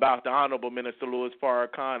about the Honorable Minister Louis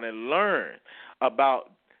Farrakhan and learn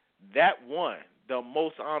about that one, the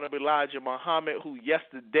Most Honorable Elijah Muhammad, who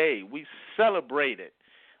yesterday we celebrated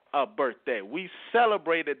a birthday. We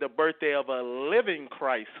celebrated the birthday of a living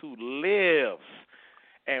Christ who lives.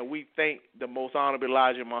 And we thank the Most Honorable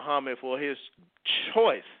Elijah Muhammad for his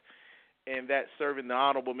choice and that serving the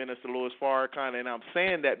Honorable Minister Louis Farrakhan. And I'm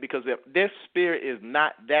saying that because if this spirit is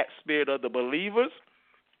not that spirit of the believers,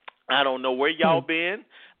 I don't know where y'all been.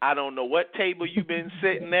 I don't know what table you've been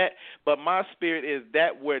sitting at, but my spirit is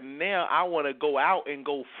that where now I want to go out and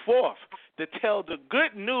go forth to tell the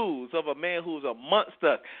good news of a man who's amongst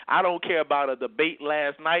us. I don't care about a debate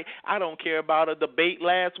last night. I don't care about a debate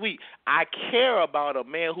last week. I care about a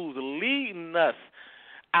man who's leading us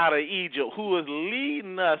out of Egypt, who is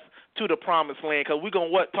leading us to the promised land, because we're going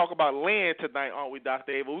to talk about land tonight, aren't we,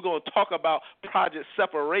 Dr. Ava? We're going to talk about project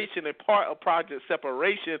separation, and part of project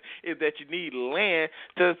separation is that you need land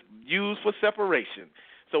to use for separation.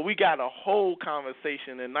 So we got a whole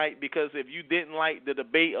conversation tonight, because if you didn't like the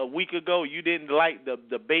debate a week ago, you didn't like the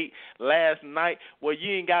debate last night, well, you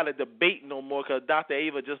ain't got a debate no more, because Dr.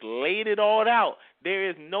 Ava just laid it all out. There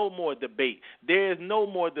is no more debate. There is no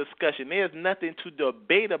more discussion. There's nothing to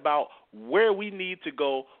debate about where we need to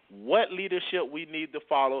go, what leadership we need to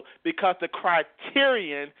follow, because the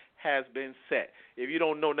criterion has been set. If you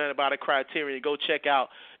don't know nothing about a criterion, go check out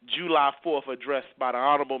July 4th address by the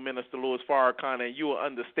Honorable Minister Louis Farrakhan, and you will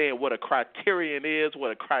understand what a criterion is,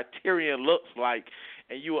 what a criterion looks like,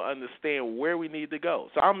 and you will understand where we need to go.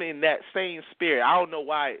 So I'm in that same spirit. I don't know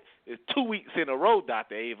why it's 2 weeks in a row,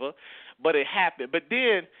 Dr. Ava, but it happened. But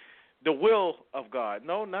then the will of God.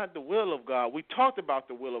 No, not the will of God. We talked about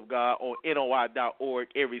the will of God on NOI.org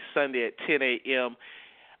every Sunday at 10 a.m.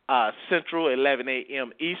 Central, 11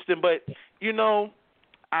 a.m. Eastern. But,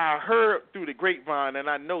 I heard through the grapevine, and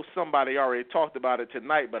I know somebody already talked about it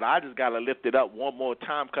tonight, but I just got to lift it up one more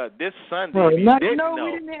time, because this Sunday, if you didn't know.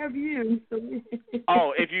 We didn't have you.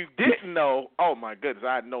 Oh, if you didn't know, oh, my goodness,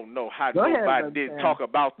 I don't know how nobody didn't talk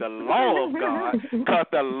about the law of God, because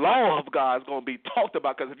the law of God is going to be talked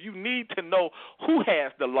about, because if you need to know who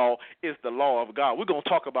has the law, it's the law of God. We're going to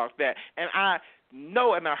talk about that. And I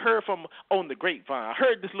heard from on the grapevine, I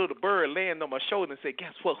heard this little bird land on my shoulder and say,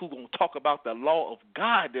 guess what, who's going to talk about the law of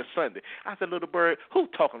God this Sunday? I said, little bird, who's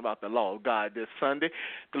talking about the law of God this Sunday?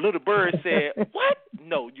 The little bird said, what?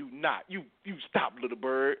 No, you not. You stop, little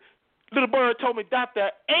bird. Little bird told me Dr.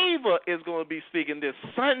 Ava is going to be speaking this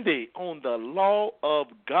Sunday on the law of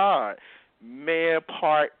God, man,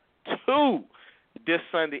 part 2. This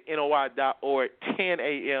Sunday, NOI.org, 10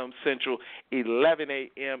 a.m. Central, 11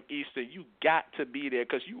 a.m. Eastern. You got to be there,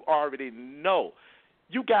 because you already know.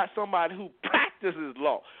 You got somebody who practices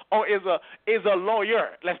law or is a lawyer.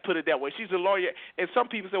 Let's put it that way. She's a lawyer. And some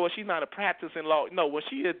people say, well, she's not a practicing law. No, when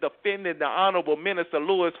she is defending the Honorable Minister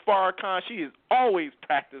Louis Farrakhan, she is always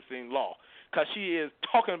practicing law, because she is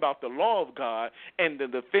talking about the law of God and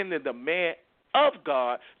defending the man of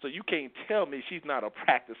God, so you can't tell me she's not a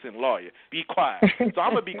practicing lawyer. Be quiet. So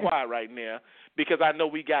I'm going to be quiet right now because I know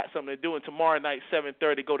we got something to do. And tomorrow night,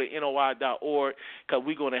 7:30, go to NOI.org because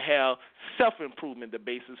we're going to have self-improvement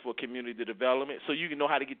debates for community development so you can know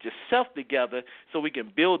how to get yourself together so we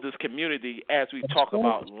can build this community as we talk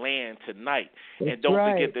about land tonight. And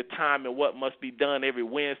don't forget the time and what must be done every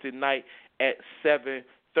Wednesday night at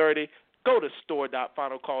 7:30. Go to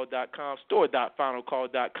store.finalcall.com,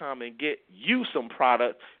 store.finalcall.com, and get you some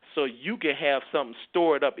product so you can have something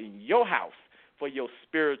stored up in your house for your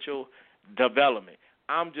spiritual development.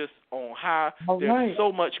 I'm just on high. There's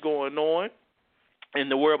so much going on in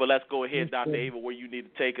the world, but let's go ahead, Dr. Ava, where you need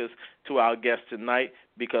to take us to our guest tonight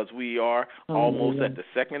because we are almost at the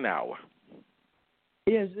second hour.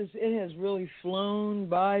 Yes, it has really flown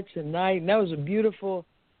by tonight, and that was a beautiful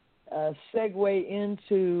segue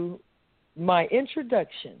into my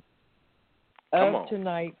introduction of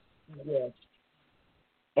tonight's guest.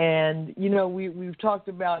 And, you know, we've talked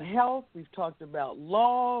about health, we've talked about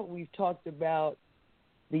law, we've talked about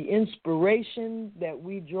the inspiration that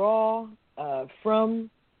we draw from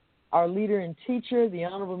our leader and teacher, the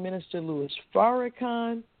Honorable Minister Louis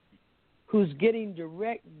Farrakhan, who's getting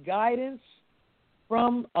direct guidance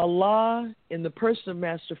from Allah in the person of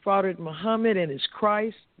Master Fard Muhammad and his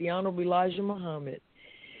Christ, the Honorable Elijah Muhammad.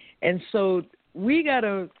 And so we got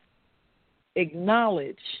to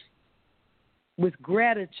acknowledge with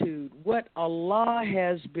gratitude what Allah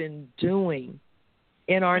has been doing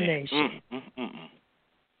in our nation.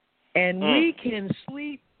 And we can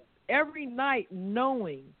sleep every night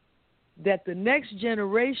knowing that the next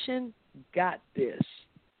generation got this.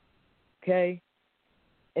 Okay?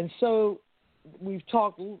 And so we've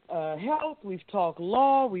talked health, we've talked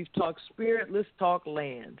law, we've talked spirit, let's talk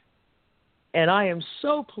land. And I am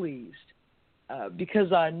so pleased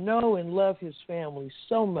because I know and love his family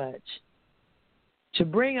so much to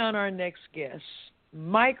bring on our next guest,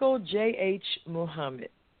 Michael J.H. Muhammad.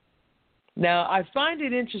 Now, I find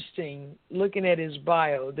it interesting looking at his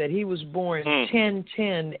bio that he was born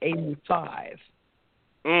 10/10/85.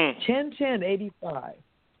 10/10/85.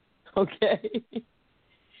 Okay.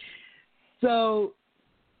 So,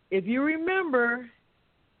 if you remember,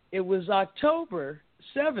 it was October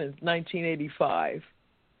 7th, 1985.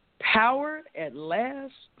 Power at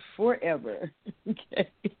last, forever. Okay.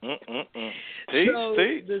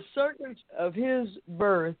 The circumstance of his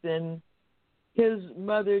birth, and his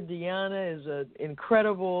mother, Deanna, is an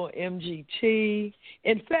incredible MGT.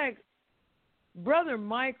 In fact, Brother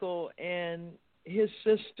Michael and his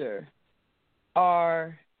sister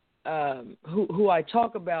are who I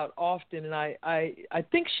talk about often, and I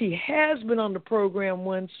think she has been on the program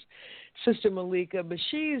once, Sister Malika, but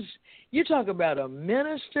you talk about a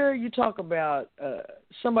minister, you talk about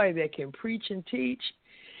somebody that can preach and teach,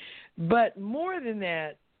 but more than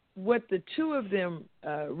that, what the two of them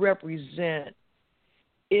represent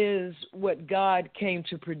is what God came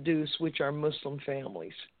to produce, which are Muslim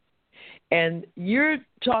families. And you're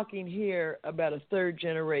talking here about a third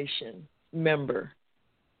generation member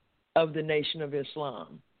of the Nation of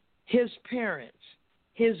Islam. His parents,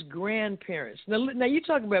 his grandparents. Now you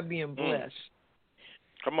talk about being blessed.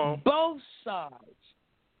 Come on. Both sides,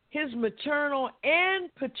 his maternal and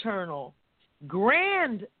paternal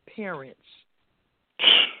grandparents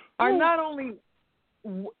are not only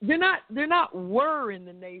they're not were in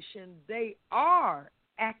the nation, they are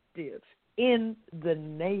active in the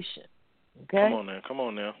nation. Okay? Come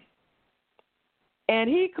on now. And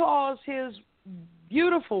he calls his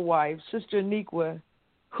beautiful wife, Sister Nikwa,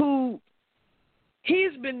 who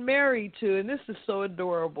he's been married to, and this is so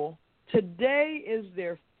adorable. Today is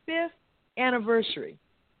their 5th anniversary.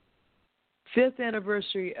 5th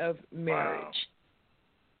anniversary of marriage. Wow.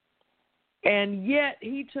 And yet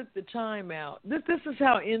he took the time out. This is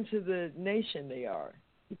how into the nation they are.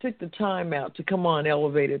 He took the time out to come on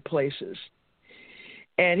Elevated Places.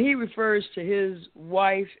 And he refers to his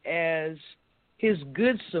wife as his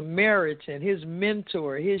good Samaritan, his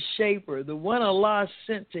mentor, his shaper, the one Allah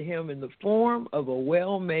sent to him in the form of a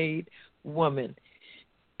well-made woman.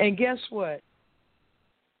 And guess what?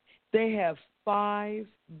 They have 5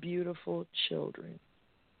 beautiful children.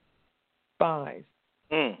 5.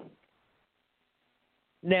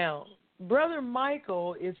 Now, Brother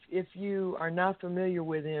Michael, if you are not familiar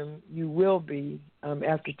with him, you will be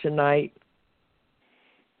after tonight.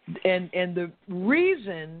 And the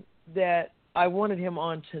reason that I wanted him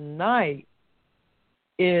on tonight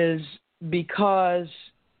is because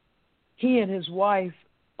he and his wife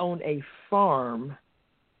own a farm.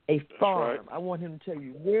 A farm. Right. I want him to tell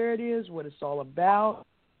you where it is, what it's all about.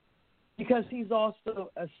 because he's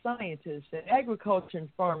also a scientist. And agriculture and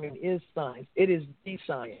farming is science. It is the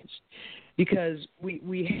science, because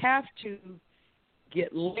we have to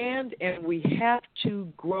get land and we have to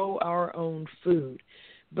grow our own food.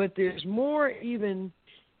 But there's more even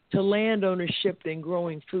to land ownership than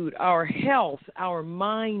growing food. Our health, our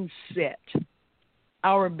mindset,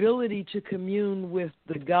 our ability to commune with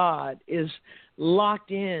the God is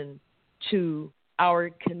locked in to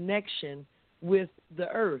our connection with the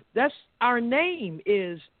earth. That's our name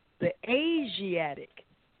is the Asiatic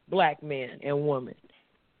black man and woman.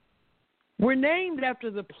 We're named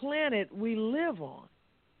after the planet we live on.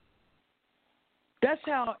 That's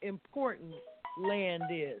how important land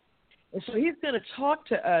is. And so he's going to talk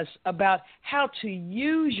to us about how to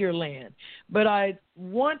use your land. But I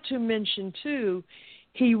want to mention, too,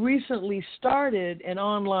 he recently started an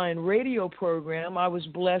online radio program. I was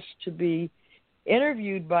blessed to be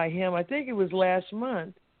interviewed by him, I think it was last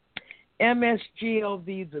month,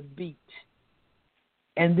 MSGLV The Beat,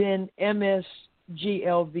 and then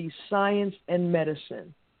MSGLV Science and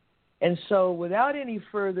Medicine. And so without any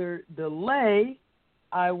further delay,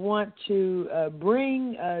 I want to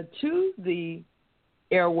bring to the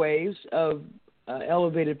airwaves of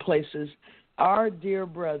Elevated Places our dear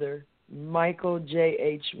brother, Michael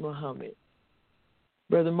J.H. Muhammad.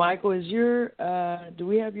 Brother Michael, is do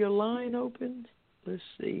we have your line open? Let's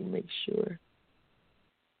see, make sure.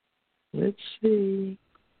 Let's see.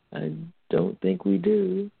 I don't think we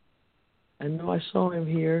do. I know I saw him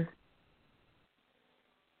here.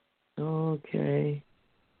 Okay.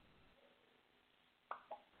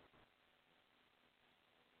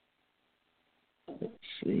 Let's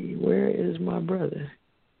see. Where is my brother?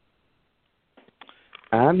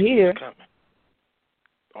 I'm here.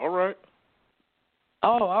 All right.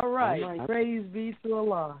 Oh, all right. Praise be to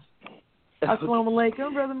Allah. Assalamu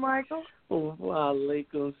alaikum, Brother Michael. Wa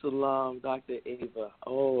alaikum salam, Dr. Ava.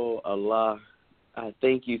 Oh, Allah, I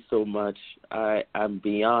thank you so much. I'm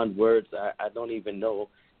beyond words. I don't even know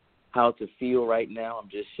how to feel right now. I'm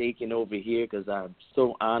just shaking over here because I'm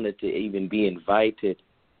so honored to even be invited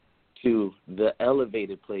to the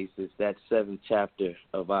Elevated Places, that 7th chapter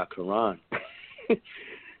of our Quran.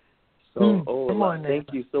 So, Allah,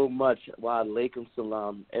 thank you so much. Wa alaikum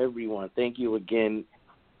salam, everyone. Thank you again.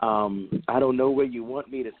 I don't know where you want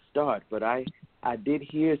me to start, but I did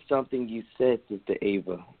hear something you said, Sister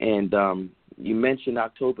Ava, and you mentioned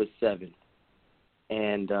October 7th.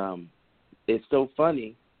 And it's so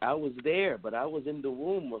funny. I was there, but I was in the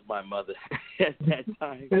womb with my mother at that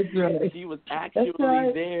time. That's right. She was actually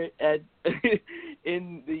there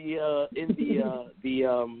in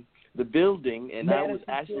the building, and I was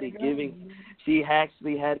actually giving. She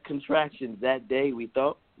actually had contractions that day. She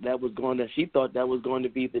thought that was going to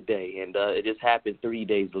be the day, and it just happened 3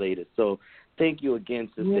 days later. So thank you again,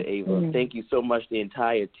 Sister Ava. Thank you so much, the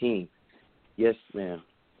entire team. Yes, ma'am.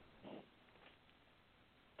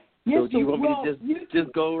 Yes, so do you want me to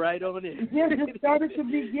just go right on in? Yes, just start at the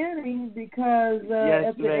beginning, because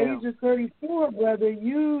at the age of 34, brother,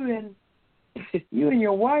 you and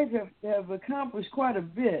your wife have accomplished quite a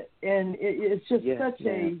bit, and it's just such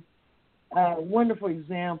a wonderful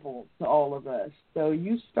example to all of us. So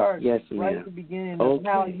you start right at the beginning of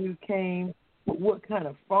how you came, what kind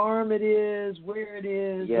of farm it is, where it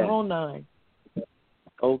is, the whole nine.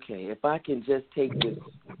 Okay, if I can just take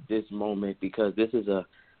this moment, because this is a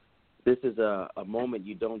moment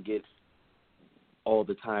you don't get all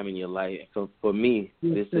the time in your life. For me,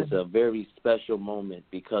 this is a very special moment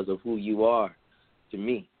because of who you are to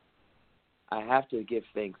me. I have to give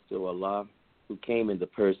thanks to Allah, who came in the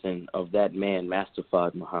person of that man, Master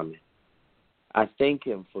Fard Muhammad. I thank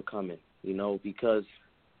him for coming, because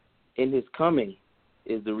in his coming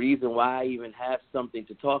is the reason why I even have something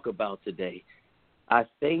to talk about today. I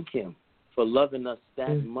thank him for loving us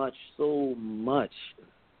that much, so much,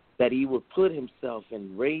 that he would put himself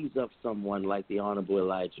and raise up someone like the Honorable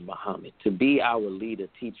Elijah Muhammad to be our leader,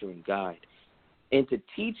 teacher, and guide, and to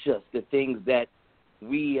teach us the things that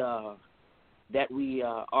we are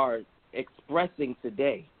expressing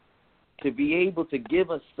today, to be able to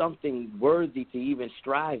give us something worthy to even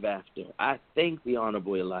strive after. I thank the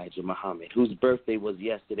Honorable Elijah Muhammad, whose birthday was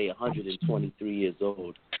yesterday, 123 years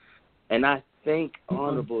old, and I thank the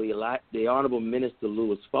Honorable Minister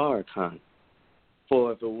Louis Farrakhan.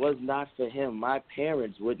 For if it was not for him, my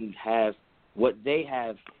parents wouldn't have what they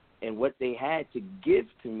have and what they had to give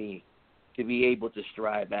to me to be able to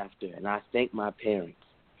strive after. And I thank my parents,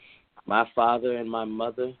 my father and my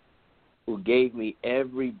mother, who gave me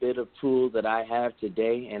every bit of tools that I have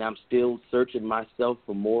today, and I'm still searching myself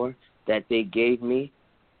for more that they gave me.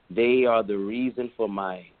 They are the reason for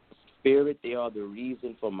my spirit. They are the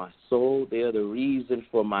reason for my soul. They are the reason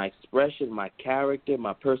for my expression, my character,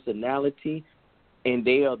 my personality. And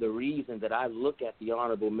they are the reason that I look at the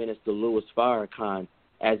Honorable Minister Louis Farrakhan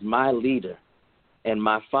as my leader and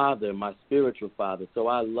my father, my spiritual father. So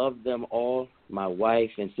I love them all, my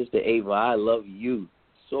wife and Sister Ava. I love you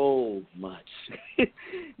so much.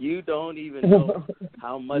 You don't even know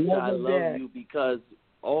how much I love you, because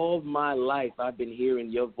all my life I've been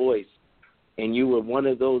hearing your voice, and you were one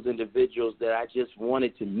of those individuals that I just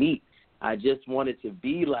wanted to meet. I just wanted to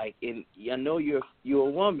be like. And I know you're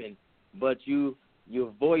a woman, but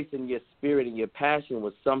your voice and your spirit and your passion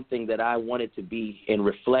was something that I wanted to be and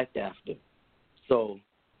reflect after. So,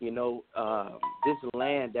 this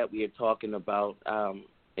land that we are talking about,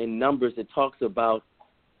 in Numbers, it talks about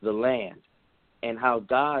the land and how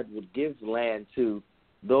God would give land to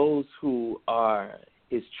those who are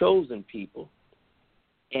his chosen people.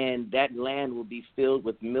 And that land will be filled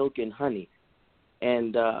with milk and honey.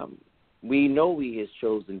 And we know we his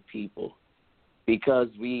chosen people because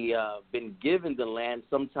we been given the land.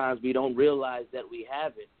 Sometimes we don't realize that we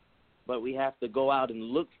have it, but we have to go out and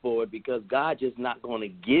look for it, because God just not going to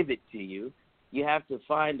give it to you. You have to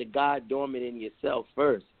find the God dormant in yourself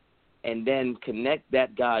first, and then connect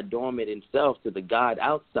that God dormant in self to the God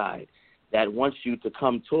outside that wants you to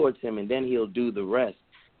come towards him, and then he'll do the rest.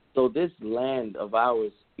 So this land of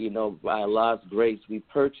ours, by Allah's grace, we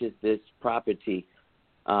purchased this property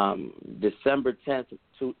December 10th,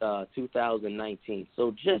 2019.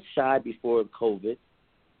 So just shy before COVID,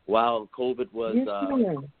 while COVID was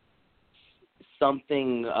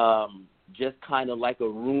something just kind of like a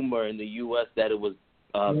rumor in the U.S. that it was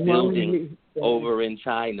building over in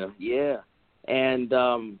China. Yeah. And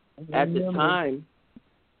at the time,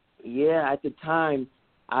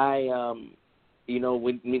 I,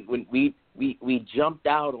 when we jumped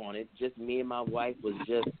out on it, just me and my wife was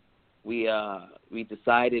just, we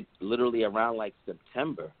decided literally around like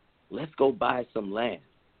September, let's go buy some land.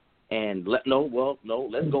 And let's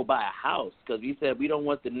go buy a house, because we said we don't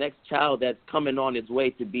want the next child that's coming on its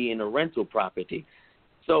way to be in a rental property.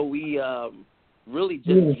 So we really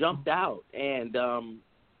just jumped out. And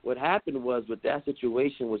what happened was, with that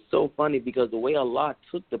situation was so funny, because the way Allah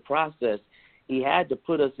took the process, he had to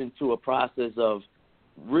put us into a process of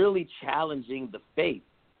really challenging the faith,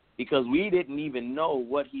 because we didn't even know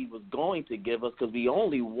what he was going to give us, because we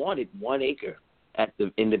only wanted 1 acre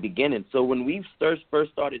in the beginning. So when we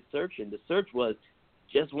first started searching, the search was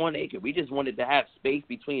just 1 acre. We just wanted to have space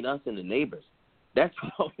between us and the neighbors. That's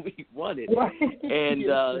all we wanted. And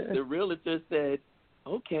the realtor said,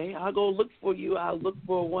 okay, I'll go look for you. I'll look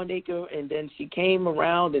for 1 acre. And then she came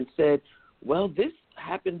around and said, well, this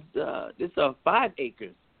happens, this 5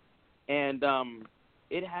 acres. And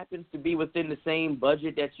it happens to be within the same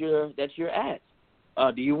budget that you're at.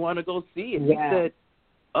 Do you want to go see it? We said,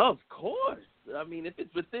 of course. I mean, if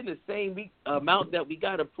it's within the same amount that we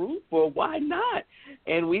got approved for, why not?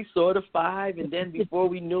 And we saw the 5, and then before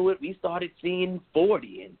we knew it, we started seeing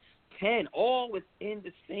 40 and 10, all within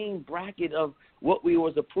the same bracket of what we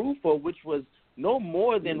was approved for, which was no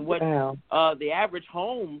more than what the average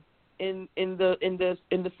home in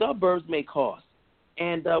the suburbs may cost.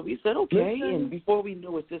 And we said, okay. And before we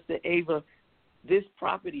knew it, Sister Ava, this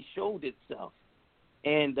property showed itself.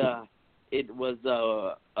 And it was,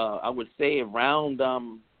 I would say, around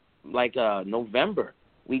November.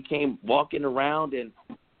 We came walking around, and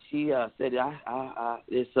she said,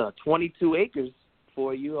 "There's 22 acres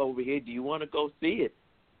for you over here. Do you want to go see it?"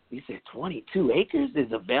 We said, 22 acres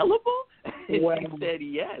is available? Wow. She said,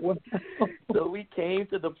 yes. Wow. So we came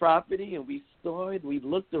to the property, and we saw it. We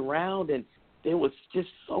looked around, and there was just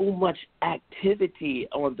so much activity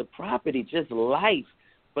on the property, just life.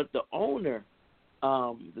 But the owner,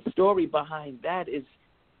 the story behind that is,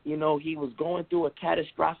 he was going through a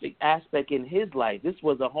catastrophic aspect in his life. This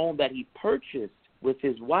was a home that he purchased with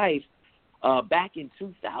his wife back in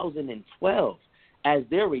 2012 as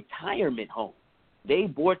their retirement home. They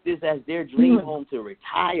bought this as their dream home to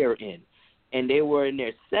retire in, and they were in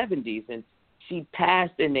their 70s, and she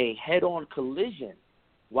passed in a head-on collision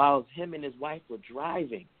while him and his wife were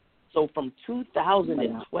driving. So from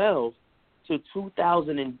 2012 to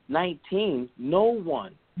 2019, no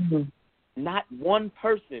one, not one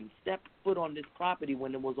person stepped foot on this property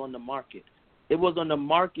when it was on the market. It was on the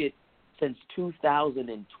market since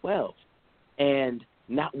 2012, and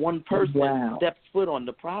not one person stepped foot on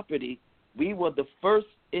the property. We were the first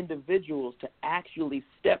individuals to actually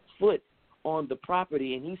step foot on the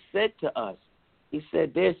property, and he said to us, he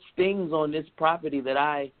said, there's things on this property that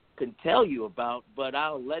I can tell you about, but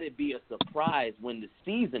I'll let it be a surprise when the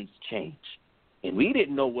seasons change. And we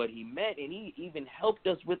didn't know what he meant, and he even helped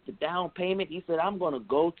us with the down payment. He said, I'm going to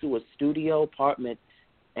go to a studio apartment,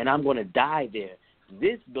 and I'm going to die there.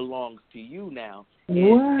 This belongs to you now.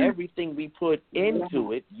 And everything we put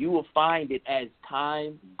into it, you will find it as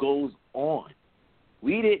time goes on.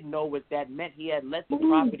 We didn't know what that meant. He had let the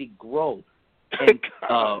property grow and,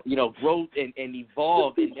 grow and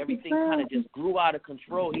evolve, and everything kind of just grew out of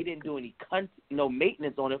control. He didn't do any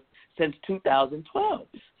maintenance on it since 2012.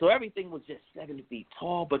 So everything was just 7 feet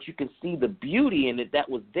tall, but you can see the beauty in it that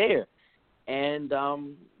was there. And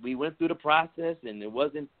we went through the process, and it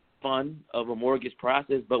wasn't fun of a mortgage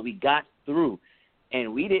process, but we got through.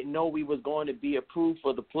 And we didn't know we was going to be approved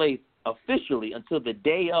for the place officially until the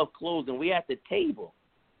day of closing. We at the table,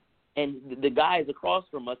 and the guy is across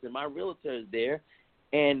from us, and my realtor is there,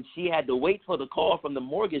 and she had to wait for the call from the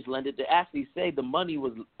mortgage lender to actually say the money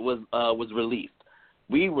was released.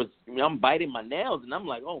 I'm biting my nails, and I'm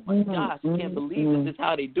like, oh my gosh, I can't believe this is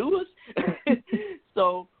how they do us.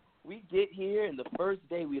 So we get here, and the first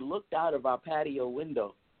day we looked out of our patio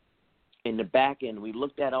window in the back end. We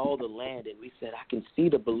looked at all the land, and we said, I can see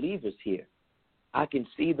the believers here. I can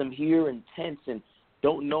see them here in tents, and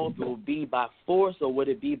don't know if it will be by force or would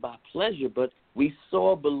it be by pleasure, but we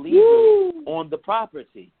saw believers on the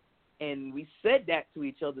property. And we said that to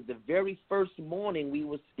each other the very first morning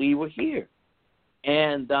we were here.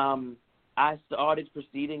 And I started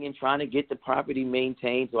proceeding and trying to get the property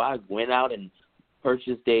maintained, so I went out and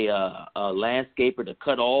purchased a landscaper to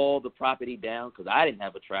cut all the property down because I didn't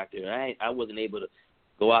have a tractor. I wasn't able to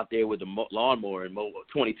go out there with a lawnmower and mow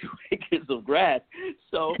 22 acres of grass.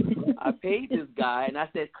 So I paid this guy, and I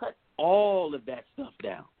said, cut all of that stuff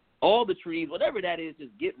down, all the trees, whatever that is,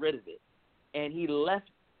 just get rid of it. And he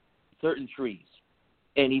left certain trees,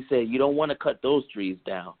 and he said, you don't want to cut those trees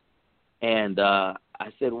down. And I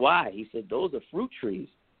said, why? He said, those are fruit trees.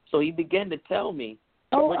 So he began to tell me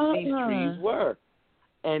what these trees were.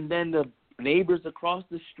 And then the neighbors across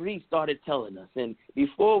the street started telling us. And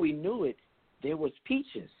before we knew it, there was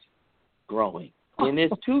peaches growing. And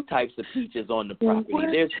there's two types of peaches on the property.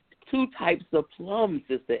 There's two types of plums,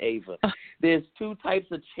 Sister Ava. There's two types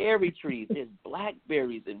of cherry trees. There's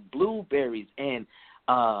blackberries and blueberries and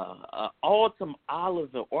autumn olive,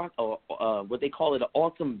 or what they call it, an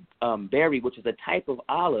autumn berry, which is a type of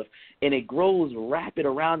olive, and it grows rapid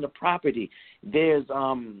around the property. There's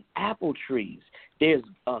apple trees. There's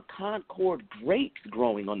Concord grapes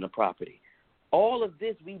growing on the property. All of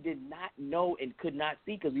this we did not know and could not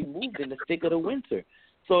see because we moved in the thick of the winter.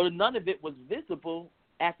 So none of it was visible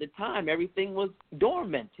at the time. Everything was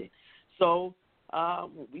dormanted. So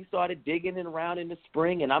we started digging around in the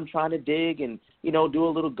spring, and I'm trying to dig and, do a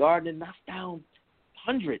little gardening, and I found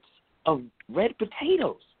hundreds of red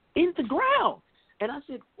potatoes in the ground. And I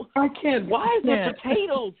said, why is there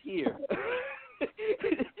potatoes here?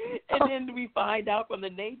 And then we find out from the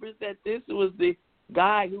neighbors that this was the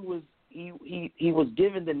guy who was, he was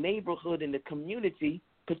giving the neighborhood and the community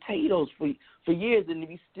potatoes for years, and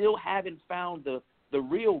we still haven't found the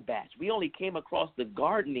real batch. We only came across the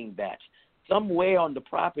gardening batch. Somewhere on the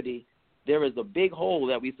property, there is a big hole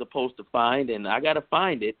that we're supposed to find, and I got to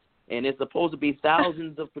find it, and it's supposed to be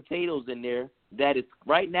thousands of potatoes in there that is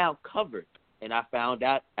right now covered. And I found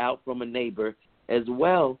out from a neighbor as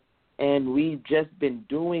well, and we've just been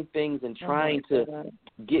doing things and trying to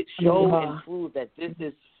show and prove that this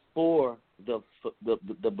is for the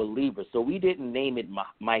believers. So we didn't name it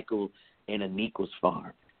Michael and Anika's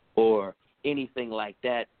Farm or anything like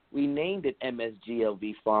that. We named it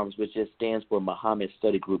MSGLV Farms, which just stands for Muhammad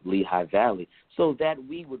Study Group Lehigh Valley, so that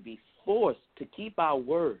we would be forced to keep our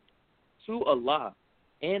word to Allah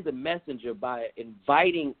and the messenger by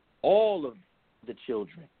inviting all of the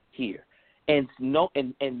children here and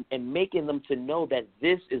making them to know that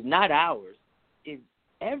this is not ours, it's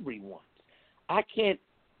everyone's. I can't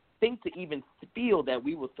think to even feel that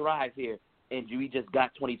we will thrive here and we just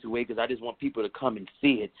got 22 acres. I just want people to come and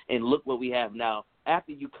see it and look what we have now.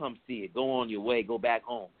 After you come see it, go on your way, go back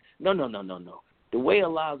home. No. The way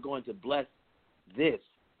Allah is going to bless this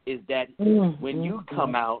is that when you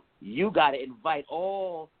come out, you got to invite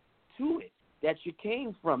all to it that you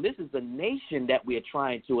came from. This is a nation that we are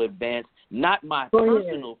trying to advance, not my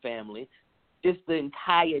personal family. It's the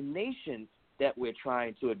entire nation that we're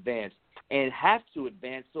trying to advance and have to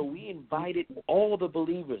advance. So we invited all the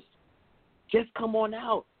believers. Just come on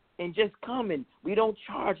out. And just come, and we don't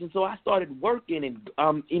charge. And so I started working,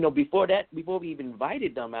 and before we even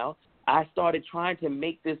invited them out, I started trying to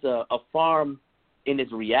make this a farm in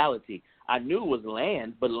its reality. I knew it was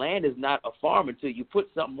land, but land is not a farm until you put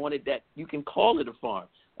something on it that you can call it a farm.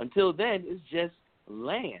 Until then, it's just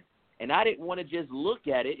land. And I didn't want to just look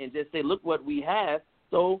at it and just say, look what we have.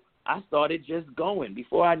 So I started just going.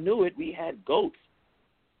 Before I knew it, we had goats.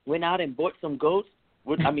 Went out and bought some goats.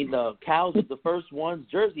 The cows was the first ones,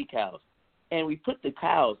 Jersey cows. And we put the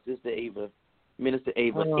cows, Minister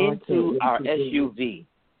Ava, into our SUV.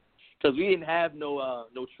 Because we didn't have no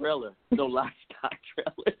trailer, no livestock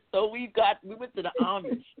trailer. So we went to the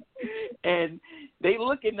Amish, and they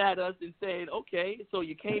looking at us and saying, okay, so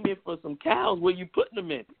you came in for some cows, where you putting them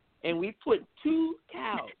in? And we put 2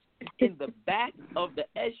 cows in the back of the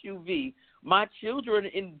SUV. My children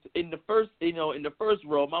in the first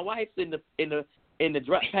row. My wife's in the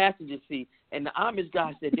passenger seat. And the Amish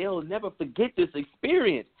guy said they'll never forget this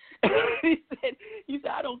experience. He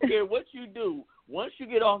said, I don't care what you do. Once you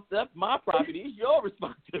get off my property, it's your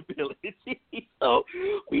responsibility. So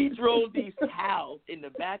we drove these cows in the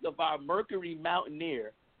back of our Mercury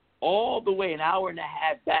Mountaineer all the way an hour and a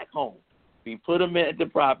half back home. We put them at the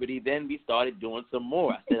property. Then we started doing some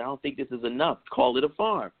more. I said, I don't think this is enough. Call it a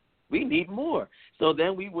farm. We need more. So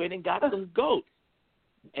then we went and got some goats.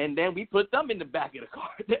 And then we put them in the back of the car,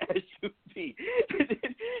 the SUV.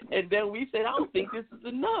 And then we said, I don't think this is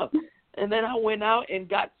enough. And then I went out and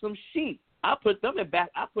got some sheep. I put them in back.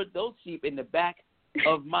 I put those sheep in the back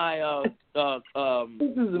of my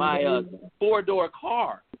my 4-door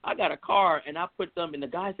car. I got a car, and I put them. And the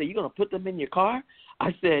guy said, "You gonna put them in your car?"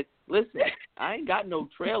 I said, "Listen, I ain't got no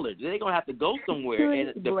trailer. They're gonna have to go somewhere,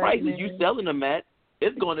 and the prices you selling them at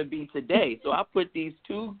is gonna be today." So I put these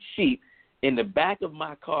 2 sheep in the back of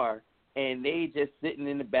my car, and they just sitting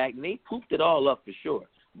in the back, and they pooped it all up for sure.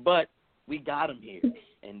 But we got them here.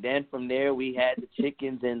 And then from there we had the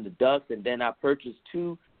chickens and the ducks, and then I purchased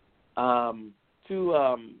 2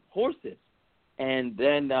 horses. And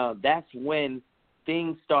then that's when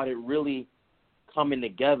things started really coming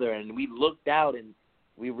together, and we looked out and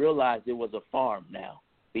we realized it was a farm now.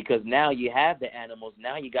 Because now you have the animals.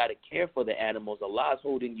 Now you got to care for the animals. Allah's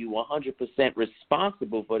holding you 100%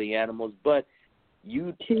 responsible for the animals, but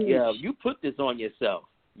you put this on yourself.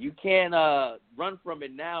 You can't run from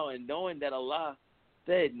it now, and knowing that Allah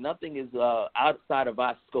said nothing is outside of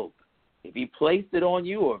our scope. If He placed it on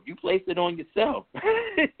you, or if you placed it on yourself,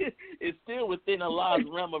 it's still within Allah's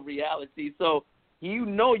realm of reality. So you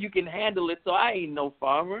know you can handle it. So I ain't no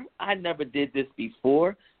farmer. I never did this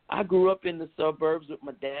before. I grew up in the suburbs with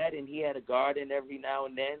my dad, and he had a garden every now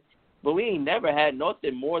and then. But we ain't never had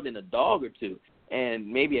nothing more than a dog or 2, and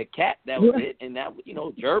maybe a cat. That was it, and that,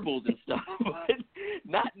 gerbils and stuff, but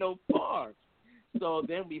not no farm. So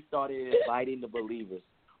then we started inviting the believers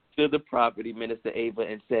to the property, Minister Ava,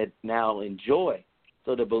 and said, now enjoy.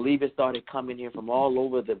 So the believers started coming here from all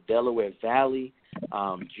over the Delaware Valley,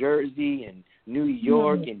 Jersey, and New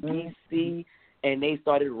York, and D.C., and they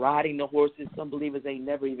started riding the horses. Some believers ain't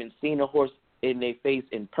never even seen a horse in their face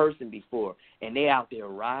in person before, and they out there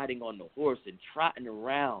riding on the horse and trotting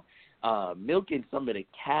around, milking some of the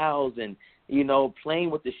cows and, playing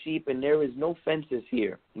with the sheep, and there is no fences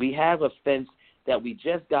here. We have a fence that we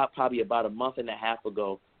just got probably about a month and a half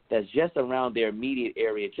ago that's just around their immediate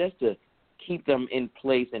area just to keep them in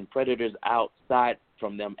place and predators outside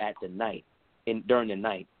from them at the night, during the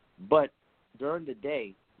night. But during the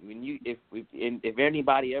day, if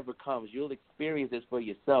anybody ever comes, you'll experience this for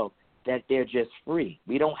yourself, that they're just free.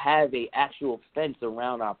 We don't have a actual fence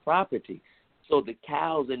around our property. So the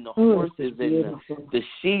cows and the horses and the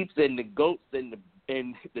sheep and the goats and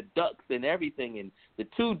the ducks and everything, and the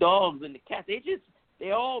 2 dogs and the cats,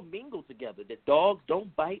 they all mingle together. The dogs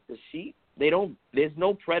don't bite the sheep. There's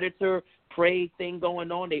no predator prey thing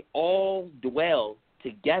going on. They all dwell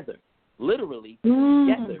together. Literally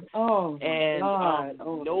together. And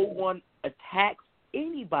no one attacks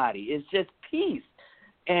anybody. It's just peace.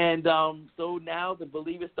 And so now the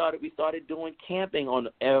believers we started doing camping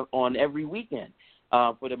on every weekend.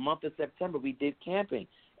 For the month of September, we did camping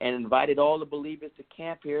and invited all the believers to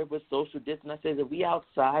camp here with social distance. I said, if we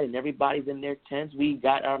outside and everybody's in their tents, we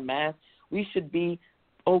got our masks, we should be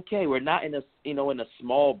okay. We're not in a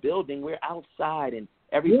small building. We're outside, and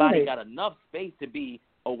everybody got enough space to be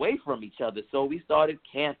away from each other. So we started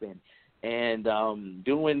camping and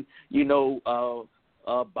doing,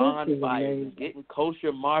 bonfires, getting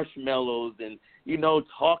kosher marshmallows, and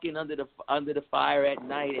talking under the fire at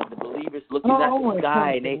night, and the believers looking at the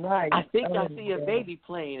sky, and I think I see a baby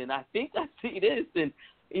plane, and I think I see this, and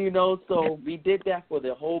so we did that for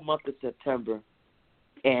the whole month of September,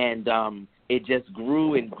 and it just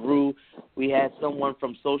grew and grew. We had someone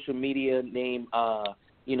from social media named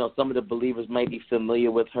some of the believers might be familiar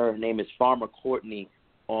with her. Her name is Farmer Courtney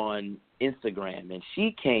on Instagram, and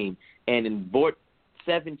she came and bought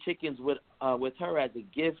 7 chickens with her as a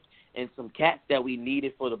gift, and some cats that we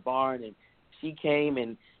needed for the barn, and she came,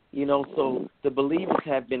 and, so the believers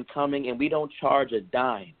have been coming, and we don't charge a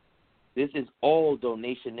dime. This is all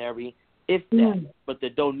donationary, if that, but the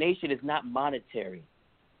donation is not monetary.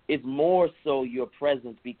 It's more so your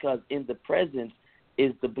presence, because in the presence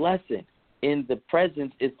is the blessing. In the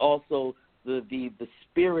presence is also the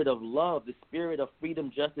spirit of love, the spirit of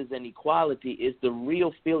freedom, justice, and equality. Is the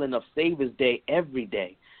real feeling of Savior's Day every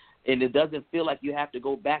day. And it doesn't feel like you have to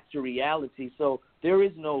go back to reality. So there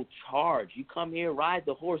is no charge. You come here, ride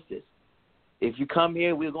the horses. If you come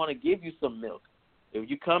here, we're going to give you some milk. If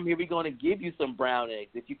you come here, we're going to give you some brown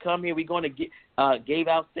eggs. If you come here, we're going to gave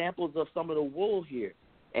out samples of some of the wool here.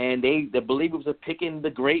 And the believers were picking the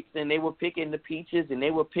grapes, and they were picking the peaches, and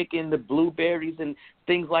they were picking the blueberries and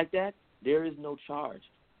things like that. There is no charge.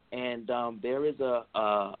 And there is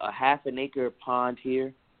a half an acre pond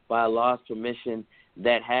here by Allah's permission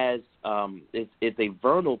that has it's a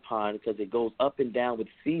vernal pond because it goes up and down with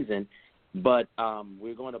season. But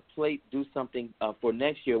we're going to do something for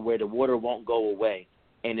next year where the water won't go away.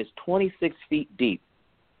 And it's 26 feet deep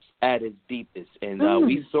at its deepest. And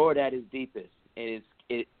we saw it at its deepest. And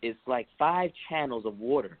it's like 5 channels of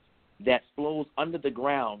water that flows under the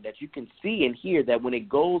ground that you can see and hear, that when it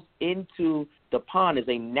goes into the pond is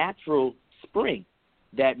a natural spring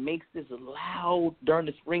that makes this loud. During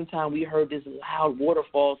the springtime, we heard this loud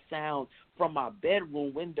waterfall sound from our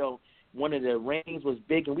bedroom window. One of the rains was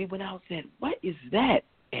big, and we went out and said, what is that?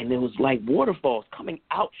 And it was like waterfalls coming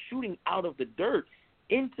out, shooting out of the dirt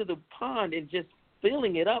into the pond and just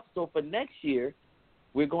filling it up. So for next year,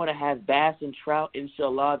 we're going to have bass and trout,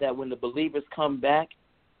 inshallah, that when the believers come back,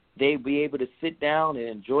 they'll be able to sit down and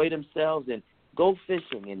enjoy themselves and go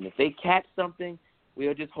fishing. And if they catch something,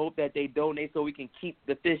 we'll just hope that they donate so we can keep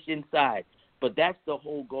the fish inside. But that's the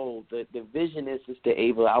whole goal. The vision is, Sister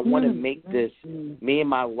Ava, I want to make this, me and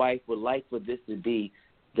my wife would like for this to be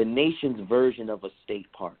the nation's version of a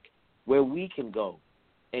state park where we can go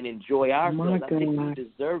and enjoy ourselves. I think we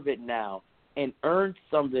deserve it now and earn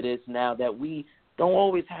some of this now, that we don't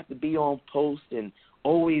always have to be on post and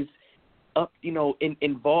always up,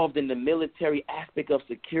 involved in the military aspect of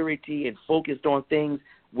security and focused on things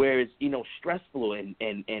where it's, stressful and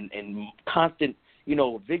constant,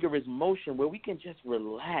 vigorous motion, where we can just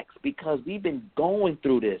relax, because we've been going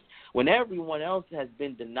through this. When everyone else has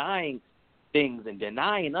been denying things and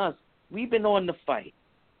denying us, we've been on the fight.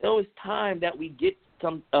 So it's time that we get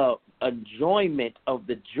some enjoyment of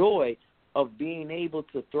the joy of being able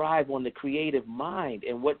to thrive on the creative mind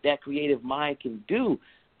and what that creative mind can do.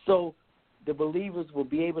 So the believers will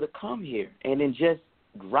be able to come here and then just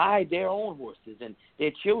ride their own horses, and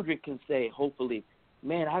their children can say, hopefully,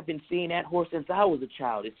 man, I've been seeing that horse since I was a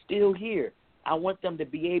child. It's still here. I want them to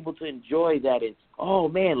be able to enjoy that. And, oh,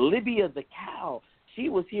 man, Libya the cow, she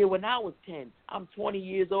was here when I was 10. I'm 20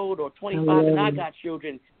 years old or 25, and I got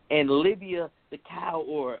children. And Libya the cow,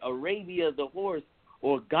 or Arabia the horse,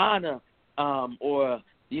 or Ghana, or,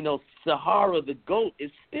 Sahara the goat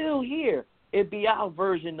is still here. It'd be our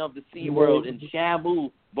version of the SeaWorld, and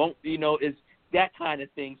Shamu, is that kind of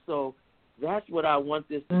thing. So that's what I want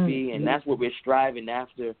this to be, and that's what we're striving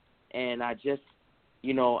after. And I just,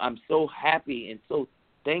 I'm so happy and so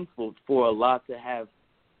thankful for Allah to have,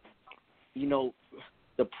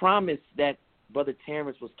 the promise that Brother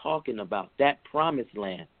Terrence was talking about, that promised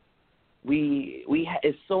land.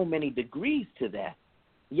 It's so many degrees to that.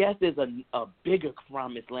 Yes, there's a bigger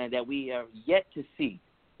promised land that we are yet to see,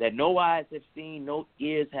 that no eyes have seen, no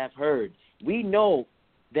ears have heard. We know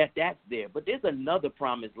that that's there. But there's another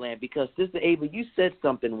promised land, because, Sister Ava, you said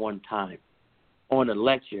something one time on a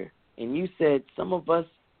lecture, and you said some of us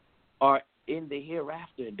are in the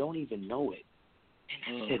hereafter and don't even know it.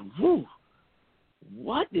 And I said, whoa,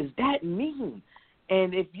 what does that mean?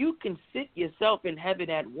 And if you can sit yourself in heaven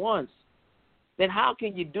at once, then how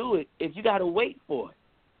can you do it if you got to wait for it?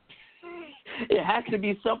 It has to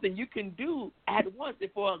be something you can do at once,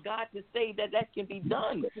 and for God to say that can be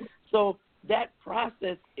done. So that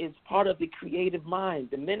process is part of the creative mind.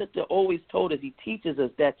 The minister always told us, he teaches us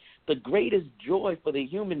that the greatest joy for the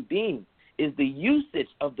human being is the usage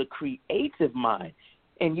of the creative mind.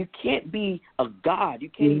 And you can't be a God. You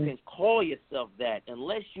can't even call yourself that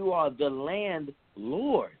unless you are the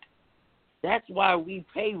landlord. That's why we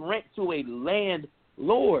pay rent to a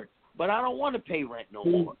landlord. But I don't want to pay rent no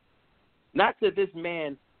more. Not to this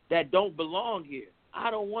man that don't belong here. I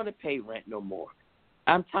don't want to pay rent no more.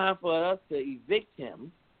 I'm time for us to evict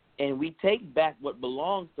him, and we take back what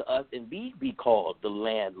belongs to us, and we be called the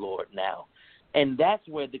landlord now. And that's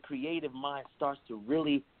where the creative mind starts to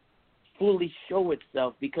really fully show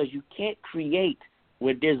itself, because you can't create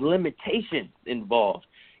where there's limitations involved.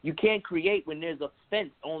 You can't create when there's a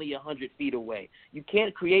fence only 100 feet away. You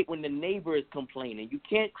can't create when the neighbor is complaining. You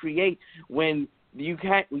can't create when you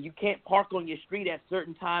can't park on your street at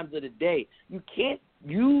certain times of the day. You can't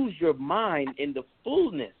use your mind in the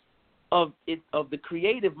fullness of the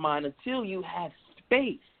creative mind until you have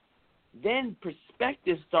space. Then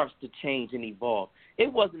perspective starts to change and evolve.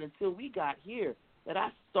 It wasn't until we got here that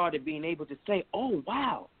I started being able to say, oh,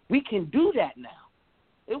 wow, we can do that now.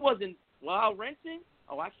 It wasn't while renting.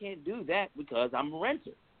 Oh, I can't do that because I'm a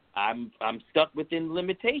renter. I'm stuck within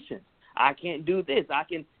limitations. I can't do this.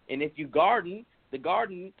 And if you garden, the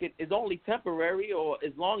garden is only temporary or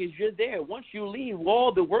as long as you're there. Once you leave,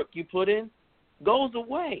 all the work you put in goes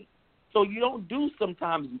away. So you don't do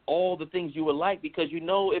sometimes all the things you would like because you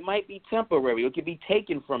know it might be temporary or it could be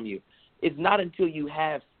taken from you. It's not until you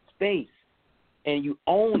have space and you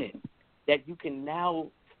own it that you can now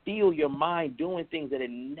feel your mind doing things that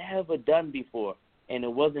it never done before. And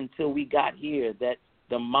it wasn't until we got here that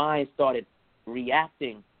the mind started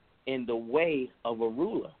reacting in the way of a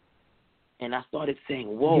ruler. And I started saying,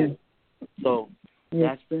 whoa. Yeah. So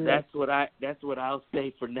that's what I'll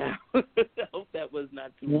say for now. I hope that was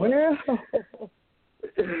not too much.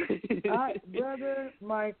 Brother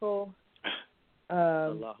Michael,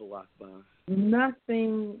 Allahu Akbar.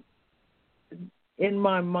 Nothing in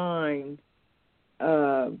my mind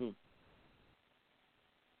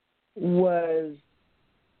was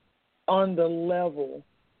on the level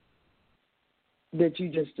that you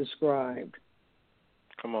just described.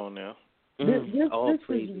 Come on now. All this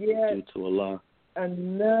praise is is yet due to Allah.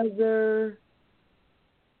 Another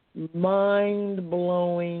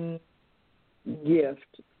mind-blowing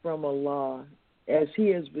gift from Allah as He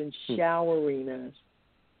has been showering us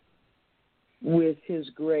with His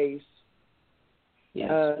grace,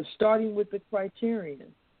 starting with the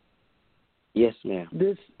Criterion. Yes, ma'am.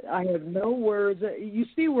 This, I have no words. You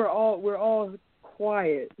see, we're all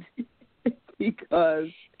quiet because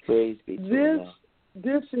praise be to Allah.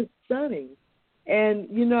 This is stunning. And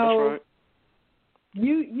you know, that's right.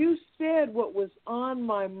 You said what was on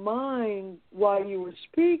my mind while you were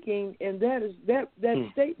speaking, and that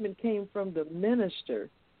statement came from the minister.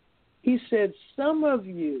 He said, some of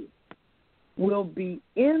you will be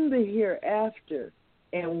in the hereafter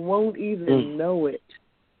and won't even know it.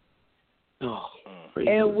 Oh, praise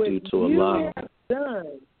and what due to you Allah. have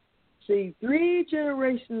done, see, 3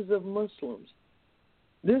 generations of Muslims,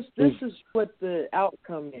 this is what the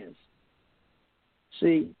outcome is.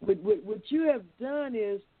 See, what you have done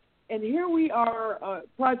is, and here we are,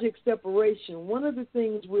 Project Separation. One of the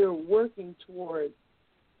things we're working toward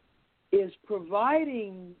is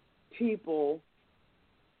providing people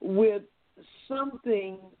with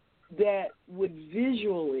something that would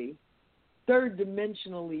visually,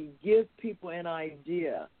 third-dimensionally give people an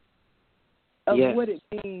idea of what it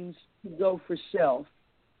means to go for self.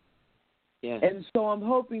 Yes. And so I'm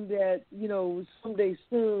hoping that, you know, someday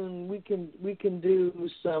soon we can do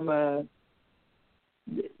some,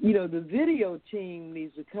 you know, the video team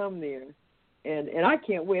needs to come there. And I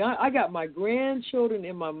can't wait. I got my grandchildren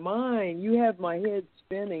in my mind. You have my head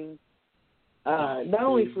spinning, not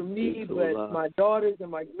only for me, but my daughters and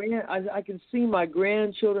my I can see my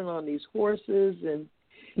grandchildren on these horses. And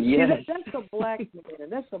that's a black man.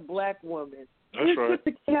 That's a black woman. That's just right. put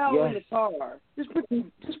the cow in the car. Just put the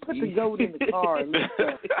goat in the car. And let's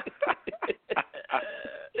go.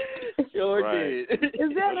 Sure right. did.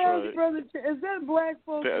 Is that That's us, right. brother? Is that black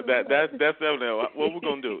folks? That's definitely what we're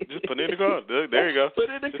gonna do. Just put it in the car. There you go. Put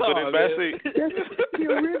it in the Just car. Put it in the back seat. That's the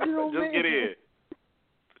original Just man. get in.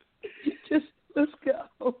 Just let's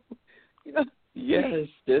go. You know, Yes,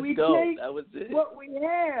 let's we go. take That was it. what we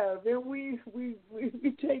have, and we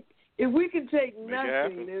take. If we can take Make it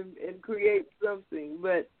nothing happen. and create something,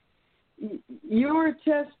 but your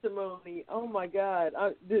testimony, oh my God,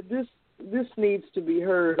 this needs to be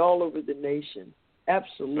heard all over the nation.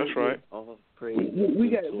 Absolutely, That's right. Oh, praise. We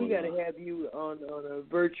got to have you on a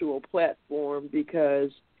virtual platform because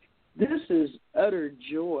this is utter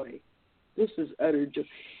joy. This is utter joy.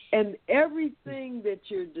 And everything that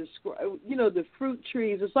you're describing, you know, the fruit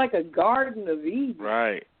trees, it's like a Garden of Eden.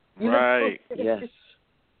 Right. You know? Right. Yes. Just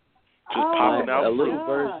popping out a fruit. little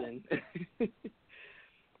version.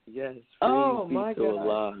 Yes. Oh, praise my be to God.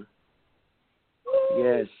 Allah. Woo!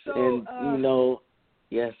 Yes, So, and you know,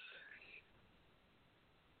 yes.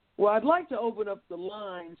 Well, I'd like to open up the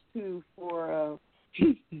lines too for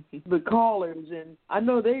the callers, and I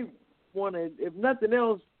know they want to, if nothing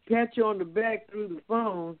else, pat you on the back through the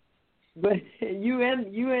phone. But you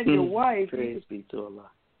and your wife. Praise be to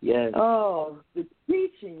Allah. Yes. Oh, the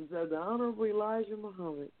teachings of the Honorable Elijah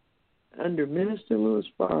Muhammad under Minister Louis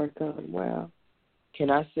Farrakhan. Wow. Can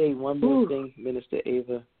I say one more thing, Minister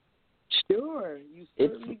Ava? Sure.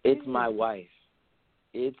 It's my wife.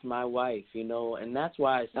 It's my wife, and that's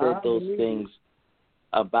why I said those things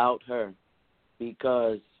about her,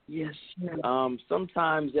 because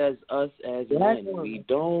sometimes as men, we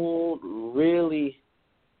don't really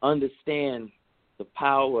understand the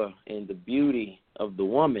power and the beauty of the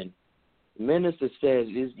woman. The minister says,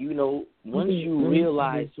 once you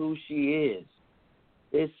realize who she is,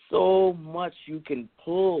 there's so much you can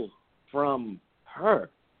pull from her,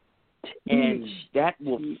 and that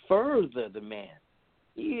will further the man.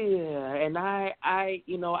 Yeah, and I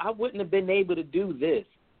wouldn't have been able to do this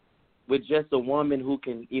with just a woman who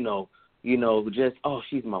can, just,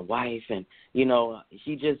 she's my wife, and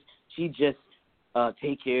she just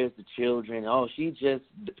take care of the children. Oh, she just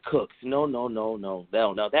cooks. No.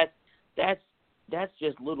 That's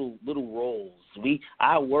just little roles.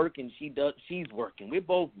 I work and she's working. We're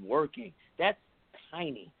both working. That's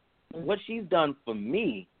tiny. What she's done for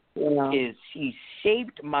me is she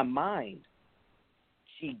shaped my mind.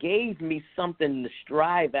 She gave me something to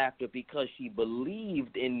strive after because she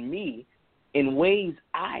believed in me in ways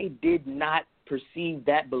I did not perceive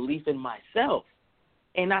that belief in myself,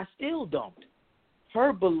 and I still don't.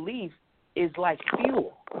 Her belief is like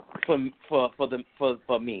fuel for me.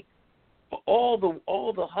 For all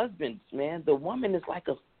the husbands, man, the woman is like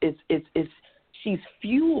she's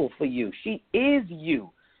fuel for you. She is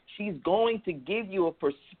you. She's going to give you a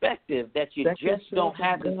perspective that you just don't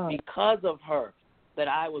have. It's because of her that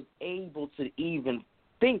I was able to even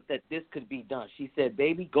think that this could be done. She said,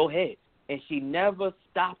 "Baby, go ahead," and she never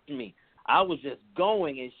stopped me. I was just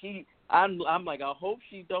going, and I'm like, I hope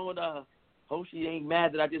she ain't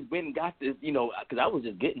mad that I just went and got this, because I was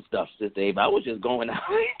just getting stuff, Sister Ava. I was just going out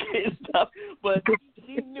and getting stuff, but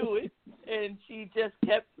she knew it, and she just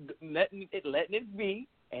kept letting it be.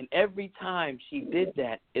 And every time she did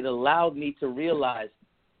that, it allowed me to realize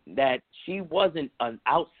that she wasn't an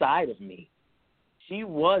outside of me. She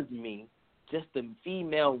was me, just a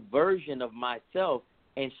female version of myself,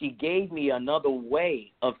 and she gave me another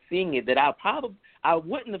way of seeing it that I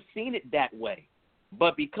wouldn't have seen it that way.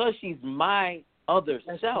 But because she's my other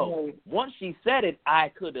self, once she said it,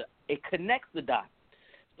 it connects the dots.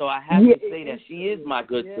 So I have to say that she is my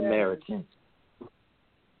good Samaritan.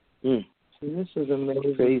 This is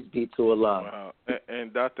amazing. Praise be to Allah. Wow.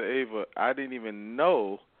 And Dr. Ava, I didn't even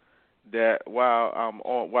know that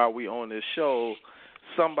while we on this show,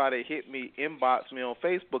 somebody inboxed me on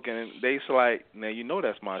Facebook, and they's like, "Now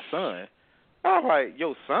that's my son." I'm like,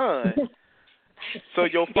 "Your son?" So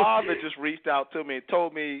your father just reached out to me and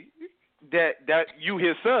told me that you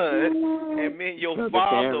his son, and me and your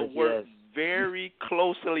father worked very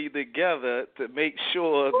closely together to make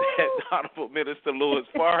sure that Honorable Minister Louis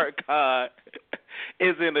Farrakhan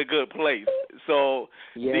is in a good place. So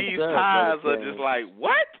these ties are just like,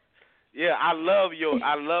 what? Yeah, I love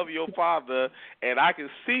your father, and I can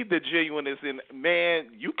see the genuineness in,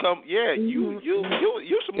 man, you come, you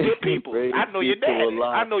some good people. I know your dad.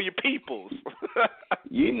 I know your peoples.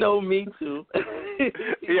 You know me too.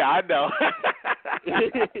 Yeah, I know.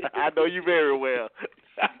 I know you very well.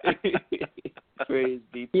 Praise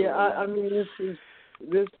be to Allah. I mean,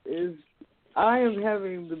 this is I am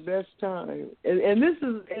having the best time, and this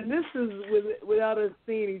is without us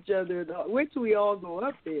seeing each other. Wait till we all go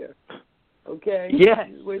up there, okay? Yes.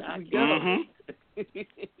 Wait till we go.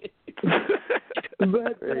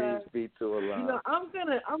 But praise be to Allah. I'm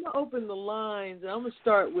gonna open the lines, and I'm gonna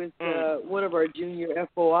start with one of our junior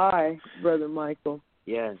FOI, Brother Michael.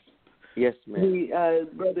 Yes, ma'am.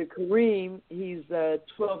 Brother Kareem, he's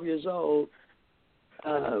 12 years old.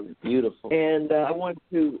 Beautiful. And I want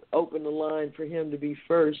to open the line for him to be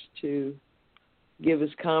first to give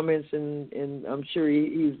his comments, and I'm sure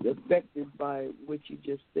he's affected by what you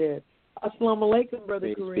just said. Assalamu alaikum,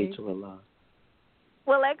 Brother Kareem. Speak to Allah.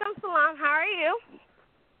 Walaikum salam. How are you?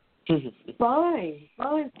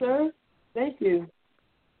 Fine, sir. Thank you.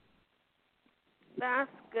 That's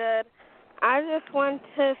good. I just want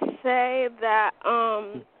to say that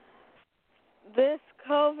this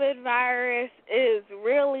COVID virus is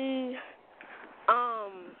really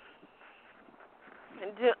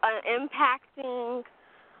impacting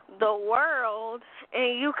the world,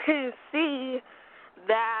 and you can see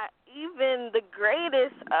that even the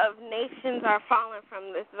greatest of nations are falling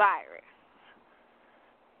from this virus.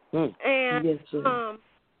 And yes, sir.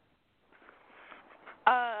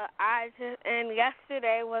 And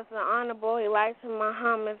yesterday was the Honorable Elijah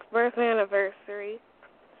Muhammad's birth anniversary,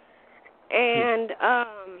 and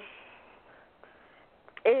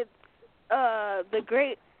it's the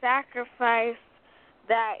great sacrifice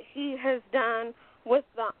that he has done with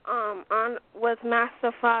with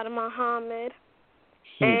Master Father Muhammad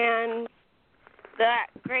and that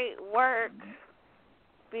great work,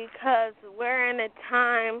 because we're in a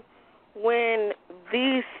time when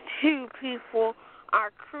these two people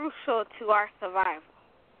are crucial to our survival.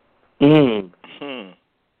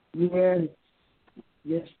 Yes.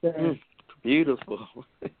 Yes, sir. Beautiful.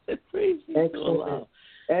 Praise Excellent.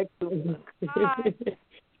 Excellent.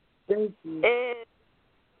 Thank you. Is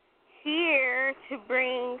here to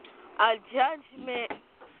bring a judgment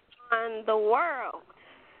on the world.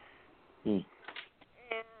 And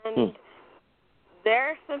there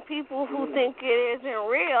are some people who think it isn't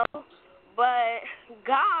real, but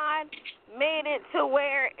God made it to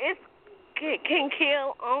where it can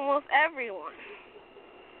kill almost everyone.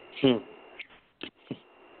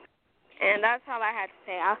 And that's all I had to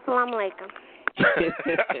say. Assalamu alaikum.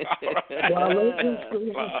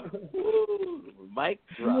 Mic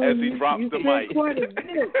drop. As he drops the mic. Quite a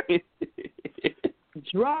bit.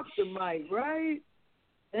 Drop the mic, right?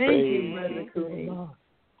 Thank you, Brother Kareem.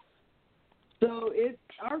 So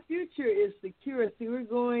our future is secure. See, we're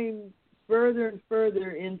going further and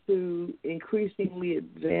further into increasingly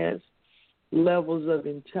advanced levels of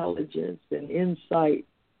intelligence and insight,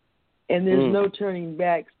 and there's no turning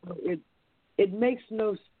back. So it makes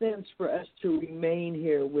no sense for us to remain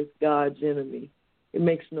here with God's enemy. It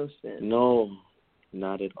makes no sense. No,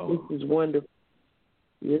 not at all. This is wonderful.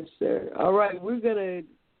 Yes, sir. All right, we're going to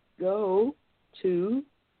go to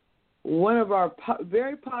one of our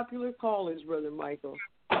very popular callers, Brother Michael.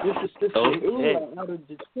 This is Sister Ula out of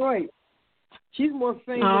Detroit. She's more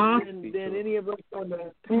famous than any of us on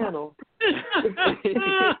the panel.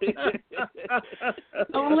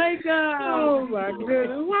 Oh, my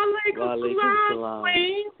goodness. Walaikum salam,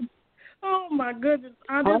 Queen. Oh, my goodness.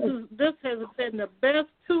 This has been the best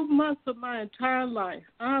 2 months of my entire life.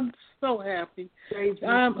 I'm so happy.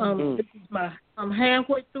 I'm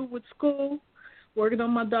halfway through with school, working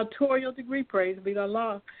on my doctoral degree, praise be to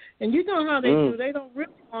Allah. And you know how they do. They don't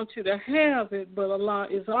really want you to have it, but Allah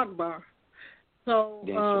is Akbar. So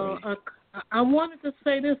I wanted to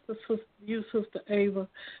say this to you, Sister Ava,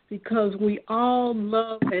 because we all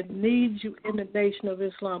love and need you in the Nation of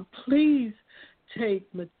Islam. Please take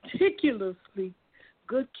meticulously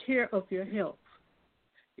good care of your health.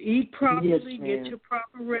 Eat properly, get your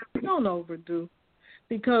proper rest. Don't overdo,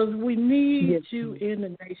 because we need you in the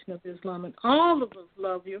Nation of Islam, and all of us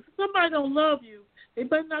love you. If somebody don't love you, they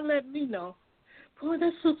better not let me know. Boy,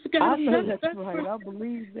 that sister got that's right. I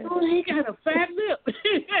believe that. Oh, he got a fat lip.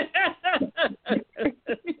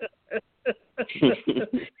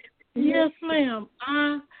 Yes, ma'am.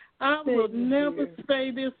 I will never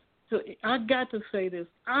say this. I got to say this.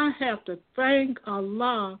 I have to thank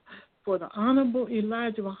Allah for the Honorable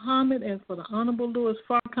Elijah Muhammad and for the Honorable Louis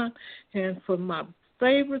Farrakhan and for my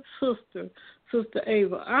favorite sister, Sister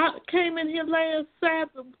Ava. I came in here last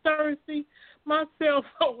Thursday. My cell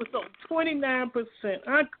phone was on 29%.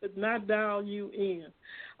 I could not dial you in.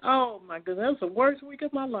 Oh, my goodness. That's the worst week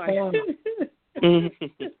of my life.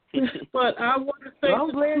 But I want to say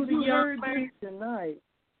I'm glad to the you young heard man this tonight.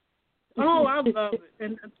 Oh, I love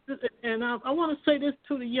it. And I want to say this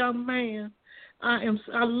to the young man. I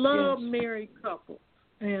love married couples.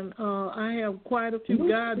 And I have quite a few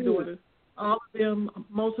goddaughters. All of them,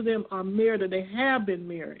 most of them are married, or they have been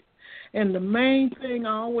married. And the main thing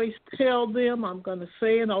I always tell them, I'm going to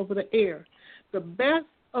say it over the air, the best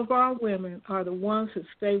of our women are the ones that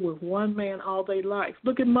stay with one man all their life.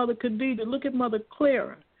 Look at Mother Khadijah. Look at Mother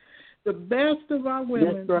Clara. The best of our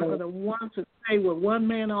women are the ones that stay with one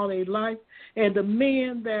man all their life. And the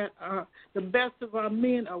men that are the best of our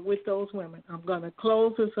men are with those women. I'm going to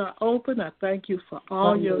close this open. I thank you for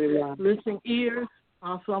all your listening ears.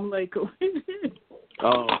 Assalamu alaikum.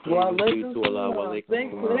 Oh,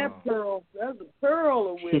 thanks for that pearl. That's a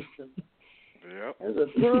pearl of wisdom. Yep. That's a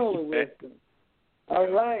pearl of wisdom. All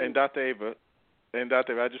right. And Dr. Ava,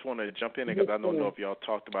 I just want to jump in because I don't know if y'all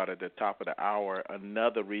talked about it at the top of the hour.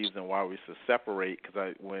 Another reason why we should separate,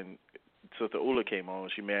 because when Sister Ula came on,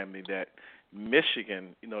 she made me that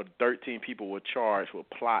Michigan, 13 people were charged with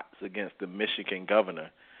plots against the Michigan governor.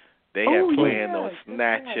 They had planned on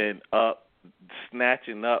snatching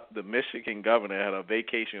up the Michigan governor at a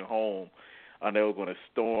vacation home, and they were going to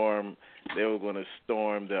storm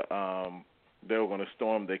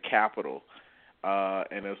the Capitol,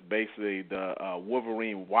 and it's basically the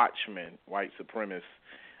Wolverine Watchmen, white supremacist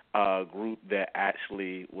group that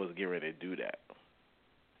actually was getting ready to do that.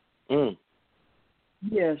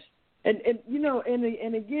 Yes,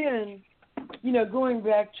 and again, going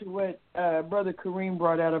back to what Brother Kareem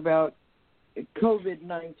brought out about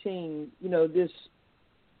COVID-19,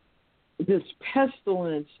 this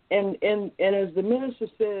pestilence, and as the minister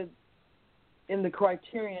said in the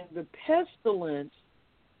criterion, the pestilence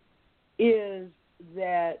is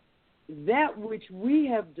that which we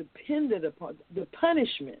have depended upon, the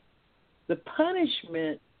punishment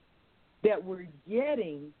that we're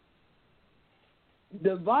getting.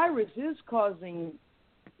 The virus is causing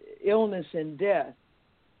illness and death,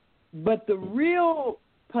 but the real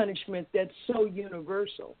punishment that's so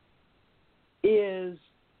universal is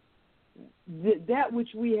that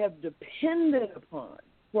which we have depended upon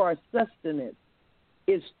for our sustenance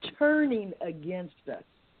is turning against us.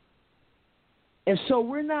 And so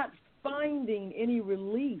we're not finding any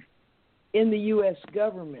relief in the U.S.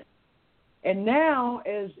 government. And now,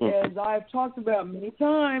 as I've talked about many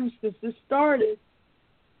times since this started,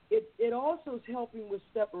 it also is helping with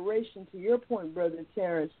separation, to your point, Brother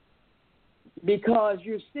Terrence, because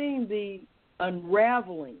you're seeing the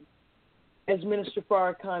unraveling, as Minister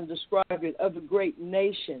Farrakhan described it, of a great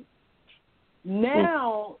nation.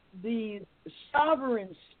 Now these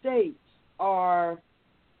sovereign states are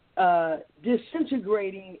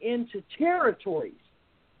disintegrating into territories.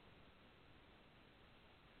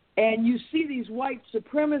 And you see these white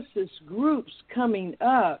supremacist groups coming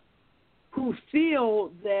up who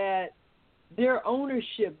feel that their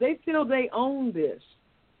ownership, they feel they own this.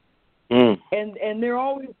 And they're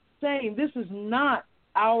always saying, this is not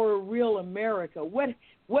our real America.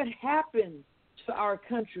 What happened to our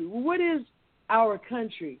country? What is our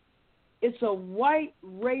country? It's a white,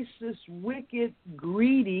 racist, wicked,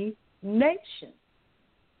 greedy nation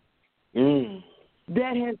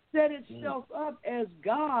that has set itself up as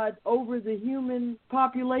God over the human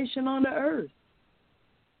population on the earth.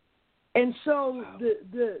 And so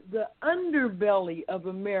the underbelly of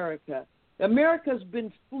America's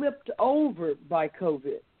been flipped over by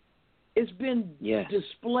COVID. It's been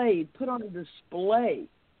displayed, put on display.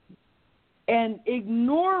 And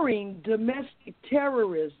ignoring domestic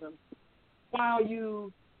terrorism while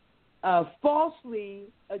you falsely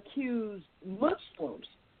accuse Muslims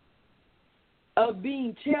of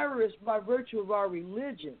being terrorists by virtue of our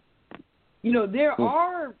religion. You know, there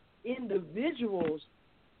are individuals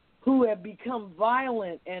who have become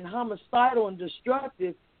violent and homicidal and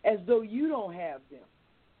destructive as though you don't have them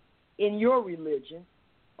in your religion,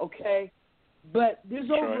 okay? But there's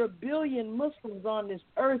over 1 billion Muslims on this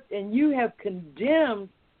earth, and you have condemned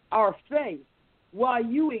our faith while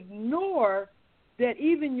you ignore that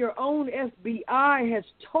even your own FBI has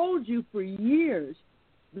told you for years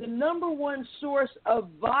the number one source of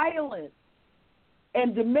violence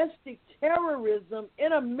and domestic terrorism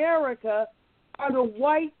in America are the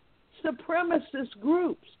white supremacist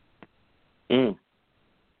groups. And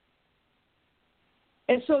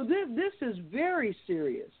so this is very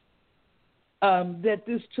serious that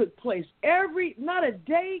this took place. Not a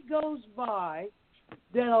day goes by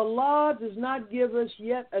that Allah does not give us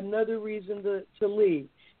yet another reason to leave.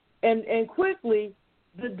 And quickly,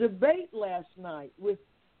 the debate last night with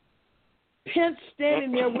Pence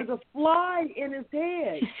standing there with a fly in his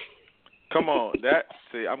head. Come on,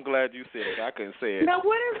 I'm glad you said it. I couldn't say it. Now,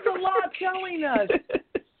 what is the law telling us?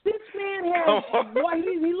 This man has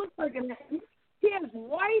he looks like he has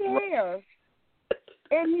white hair,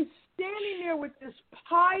 and he's standing there with this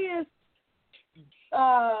pious,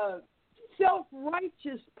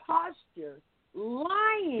 self-righteous posture,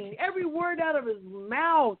 lying. Every word out of his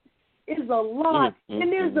mouth is a lie,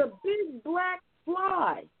 and there's a big black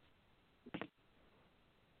fly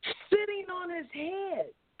sitting on his head.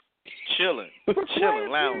 Chilling,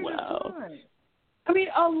 lounging. Wow. I mean,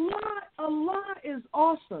 Allah is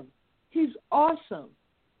awesome. He's awesome.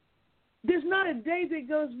 There's not a day that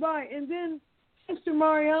goes by. And then Sister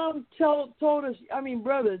Mariam told us,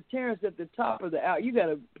 Brother Terrence at the top of the hour, you got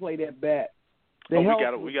to play that back. We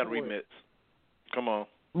got to remix. Come on.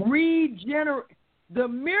 The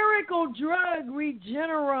miracle drug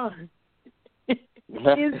Regeneron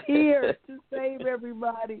is here to save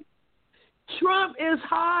everybody. Trump is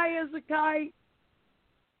high as a kite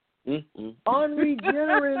on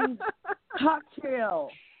Regeneron cocktail.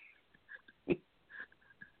 He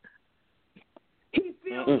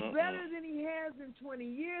feels better than he has in 20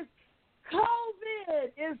 years. COVID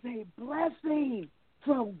is a blessing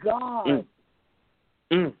from God,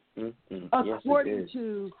 according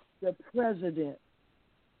to the President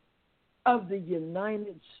of the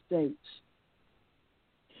United States.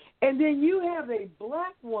 And then you have a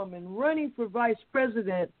black woman running for vice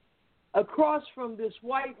president across from this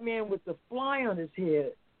white man with the fly on his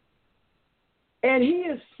head. And he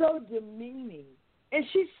is so demeaning. And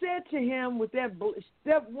she said to him with that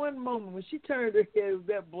one moment when she turned her head with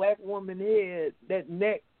that black woman head, that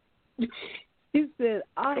neck, she said,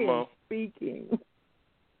 I am speaking.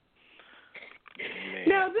 Man.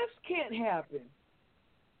 Now, this can't happen.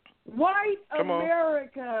 White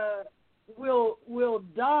America will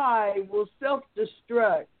die, will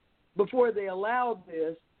self-destruct before they allow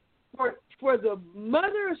this. For the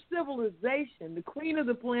mother of civilization, the queen of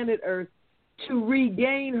the planet Earth, to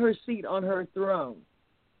regain her seat on her throne.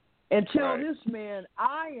 And tell this man,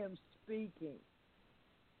 I am speaking.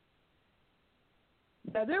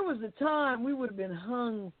 Now, there was a time we would have been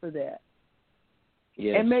hung for that.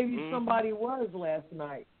 Yes. And maybe somebody was last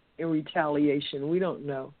night in retaliation. We don't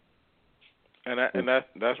know. And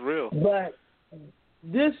that's real. But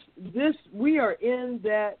this we are in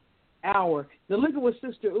that hour. Now look at what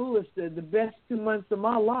Sister Ula said, the best 2 months of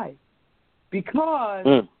my life.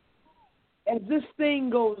 Because as this thing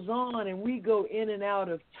goes on and we go in and out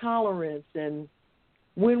of tolerance and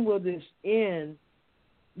when will this end,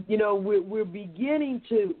 you know, we're beginning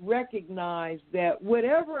to recognize that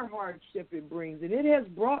whatever hardship it brings, and it has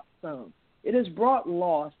brought some, it has brought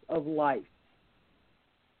loss of life,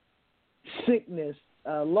 sickness,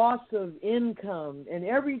 loss of income, and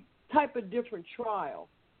every type of different trial,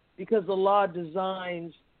 because Allah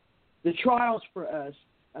designs the trials for us.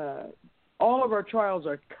 All of our trials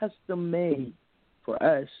are custom made for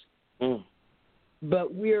us.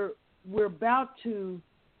 But we're about to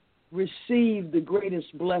receive the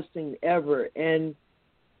greatest blessing ever. And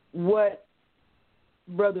what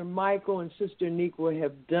Brother Michael and Sister Nikwa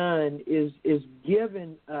have done is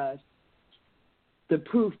given us the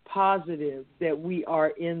proof positive that we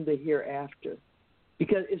are in the hereafter.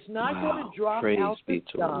 Because it's not going to drop out the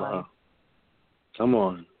sky. Come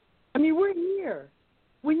on. I mean, we're here.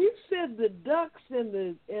 When you said the ducks and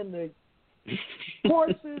the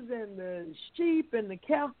horses and the sheep and the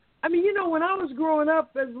cow, I mean, you know, when I was growing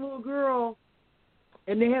up as a little girl,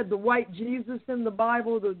 and they had the white Jesus in the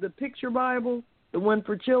Bible, the picture Bible, the one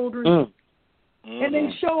for children, and they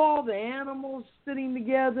show all the animals sitting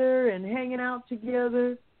together and hanging out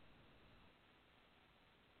together.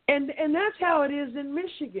 And that's how it is in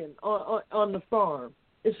Michigan on the farm.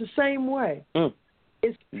 It's the same way.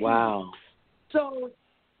 It's peace. Wow. So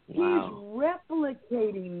he's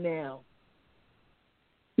replicating now.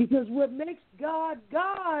 Because what makes God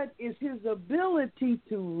God is his ability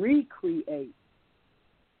to recreate.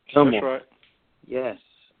 Come That's on. right. Yes.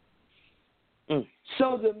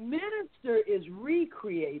 So the minister is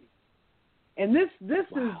recreating. And this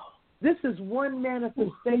is one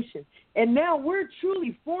manifestation. And now we're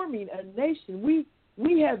truly forming a nation.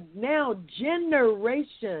 We have now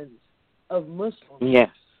generations of Muslims. Yes.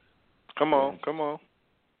 Come on.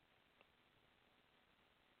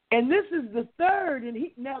 And this is the third, and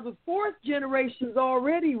now the fourth generation's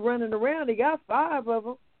already running around. He got 5 of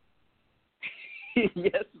them.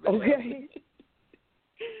 Yes. Okay.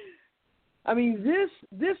 I mean,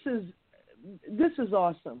 this is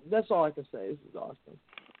awesome. That's all I can say. This is awesome.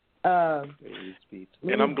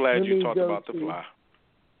 And I'm glad you talked about the fly.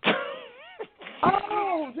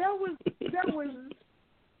 Oh, that was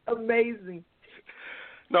amazing.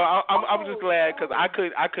 No, I'm just glad because I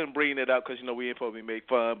couldn't bring it up because, you know, we ain't supposed to make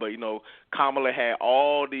fun, but, you know, Kamala had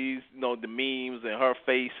all these, you know, the memes and her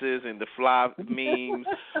faces and the fly memes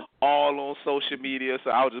all on social media,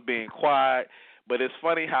 so I was just being quiet. But it's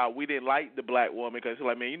funny how we didn't like the black woman because,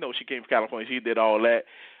 like, man, you know, she came from California, she did all that.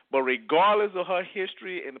 But regardless of her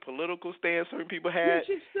history and the political stance certain people had,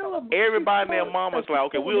 everybody and their mama's like,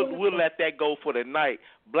 okay, we'll let that go for the night.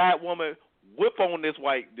 Black woman whip on this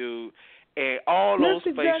white dude. And all those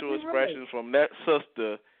facial expressions from that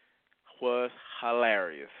sister was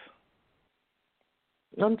hilarious.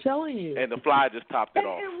 I'm telling you. And the fly just topped it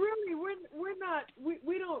off. And really,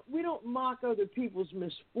 we don't mock other people's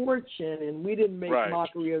misfortune, and we didn't make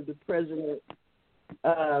mockery of the president.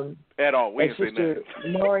 At all. We didn't say Sister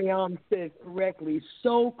that. Mariam said correctly,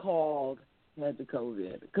 so-called had the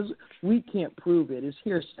COVID, because we can't prove it. It's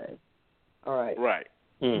hearsay. All right. Right.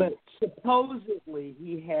 But supposedly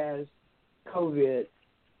he has COVID,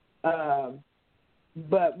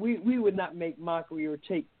 but we would not make mockery or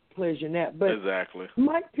take pleasure in that. But exactly.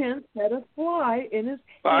 Mike Pence had a fly in his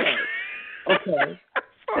head. Okay.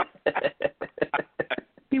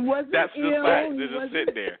 He wasn't That's ill. just fact. He They're just wasn't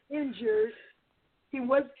sitting there. injured. He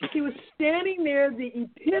was standing there, the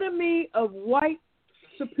epitome of white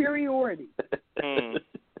superiority.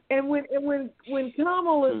 And when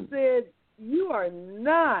Kamala said, "You are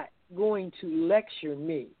not going to lecture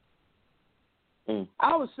me,"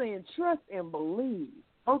 I was saying, trust and believe.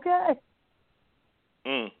 Okay?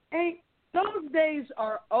 Hey, those days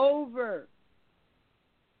are over.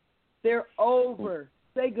 They're over.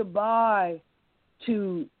 Say goodbye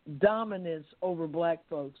to dominance over black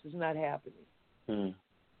folks. It's not happening.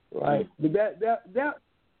 Right. But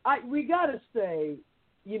we got to say,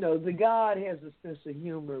 the God has a sense of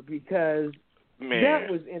humor because that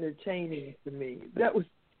was entertaining to me. That was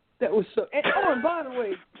so. And by the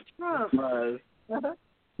way, Trump.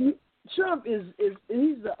 Trump is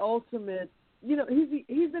he's the ultimate.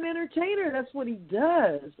 He's an entertainer. That's what he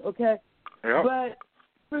does. Okay. Yep. But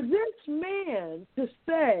for this man to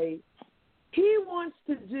say he wants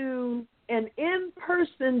to do an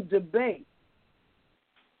in-person debate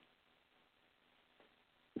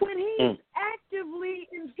when he's actively,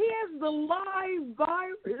 he has the live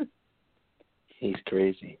virus. He's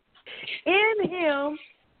crazy. In him,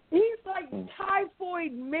 he's like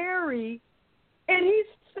Typhoid Mary, and he's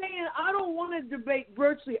saying, I don't want to debate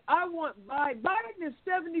virtually. I want Biden. Biden is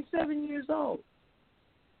 77 years old.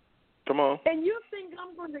 Come on. And you think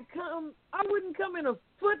I'm going to come, I wouldn't come in a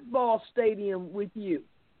football stadium with you.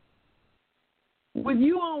 With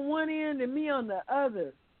you on one end and me on the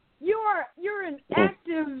other. You're an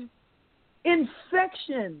active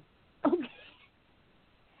infection. Okay.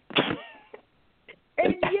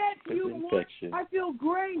 And yet I feel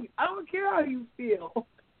great. I don't care how you feel.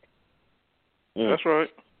 That's right.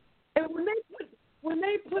 And when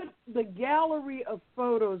they put the gallery of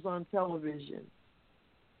photos on television,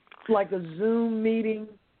 like a Zoom meeting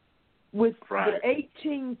with the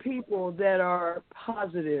 18 people that are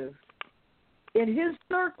positive in his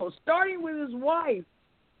circle, starting with his wife.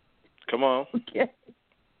 Come on. Okay.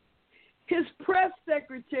 His press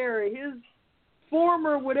secretary, his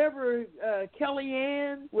former whatever,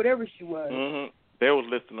 Kellyanne, whatever she was. Mm-hmm. They was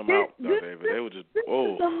listing them out, David. They were just,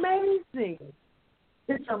 whoa. It's amazing.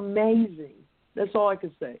 It's amazing. That's all I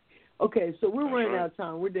can say. Okay, so we're running out of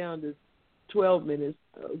time. We're down to 12 minutes.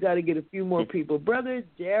 Got to get a few more people. Brother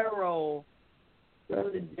Daryl.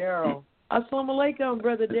 Assalamu alaikum,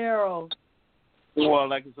 Brother Daryl. Well,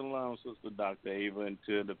 like it's salam, Sister Dr. Ava, and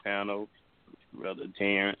to the panel, Brother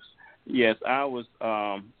Terrence. Yes, I was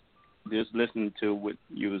just listening to what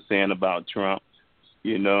you were saying about Trump,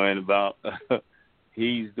 and about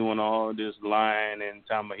he's doing all this lying and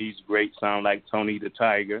talking about he's great, sound like Tony the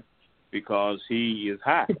Tiger, because he is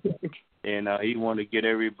high. And he want to get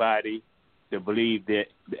everybody to believe that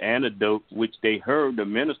the antidote, which they heard the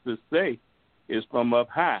minister say, is from up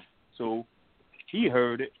high. So he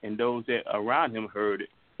heard it, and those that around him heard it,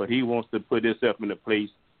 but he wants to put himself in the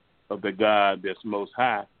place of the God that's most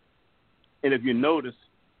high. And if you notice,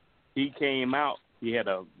 he came out, he had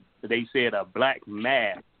they said a black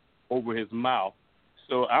mask over his mouth.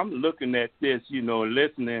 So I'm looking at this,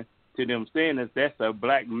 listening to them saying that that's a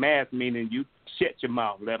black mask, meaning you shut your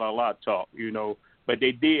mouth, let Allah talk, But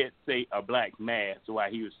they did say a black mask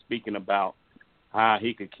while he was speaking about how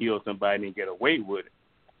he could kill somebody and get away with it.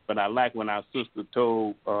 But I like when our sister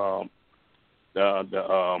told what's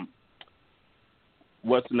the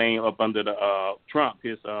name up under the Trump,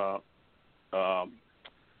 his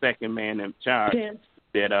second man in charge,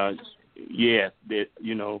 that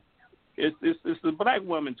it's a black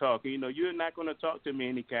woman talking. You're not going to talk to me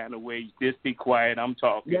any kind of way. Just be quiet. I'm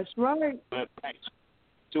talking. That's right. But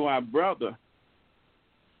to our brother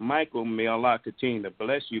Michael, may Allah continue to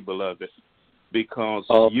bless you, beloved, because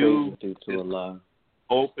you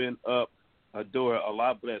open up a door.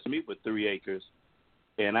 Allah blessed me with 3 acres,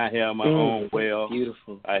 and I have my own well.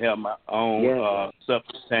 Beautiful. I have my own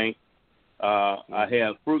septic tank. I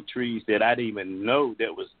have fruit trees that I didn't even know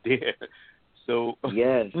that was there. So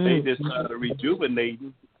they just started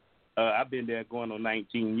rejuvenating. I've been there going on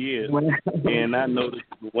 19 years, and I noticed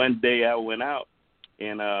one day I went out,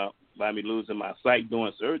 and by me losing my sight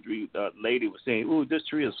doing surgery, the lady was saying, "Ooh, this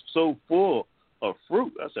tree is so full of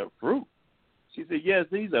fruit." I said, "Fruit?" She said, "Yes,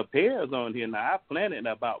 these are pears on here." Now, I planted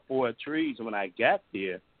about 4 trees when I got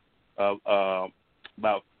there, about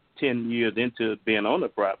 10 years into being on the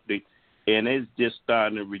property, and it's just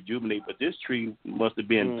starting to rejuvenate. But this tree must have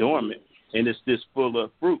been dormant, and it's just full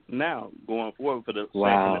of fruit now going forward for the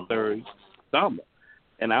second and third summer.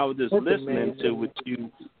 And I was just listening to what you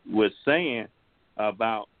were saying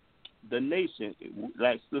about the nation.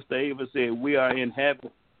 Like Sister Ava said, we are in heaven,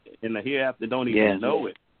 and the hereafter don't even know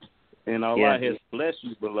it. And Allah has blessed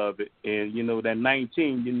you, beloved. And, that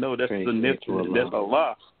 19, that's significant. That's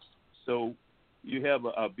Allah. So you have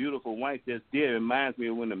a beautiful wife that's there. It reminds me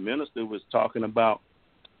of when the minister was talking about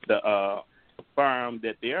the farm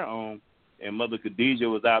that they're on, and Mother Khadijah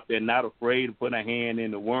was out there not afraid to put her hand in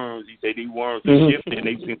the worms. He said these worms are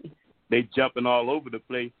shifting. They jumping all over the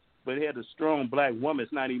place. But he had a strong black woman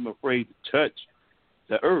that's not even afraid to touch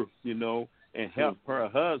the earth, and help her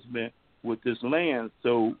husband with this land.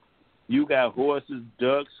 So you got horses,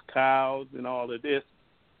 ducks, cows, and all of this,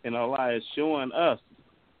 and Allah is showing us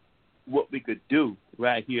what we could do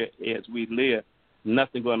right here as we live.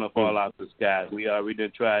 Nothing going to fall out the sky. We already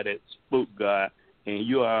tried that spook, God, and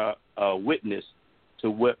you are a witness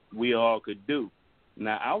to what we all could do.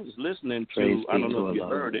 Now, I was listening to, I don't know if you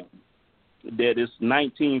heard it, that it's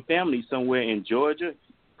 19 families somewhere in Georgia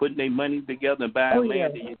putting their money together and buying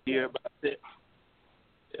land. Did you hear about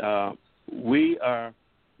that? We are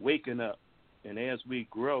waking up, and as we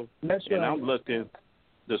grow, I'm looking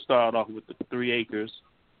to start off with the 3 acres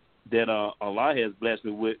that Allah has blessed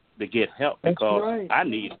me with to get help because I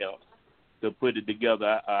need help to put it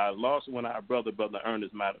together. I lost one of our Brother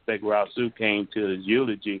Ernest, matter of fact, Rasul came to his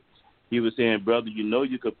eulogy. He was saying, brother, you know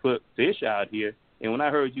you could put fish out here. And when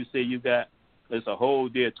I heard you say you got, there's a hole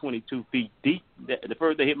there 22 feet deep, the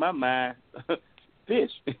first thing hit my mind,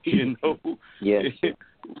 fish, you know. Yes.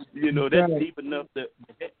 You know, that's deep enough that,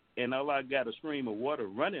 and Allah got a stream of water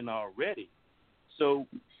running already. So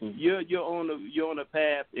you're on a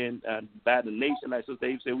path, and by the nation, like Sister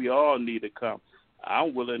Dave said, we all need to come.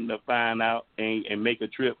 I'm willing to find out and make a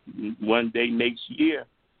trip one day next year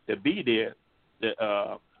to be there.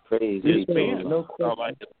 Praise God. No question.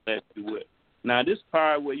 Like to bless you with. Now, this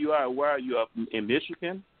part where you are you up in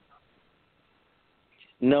Michigan?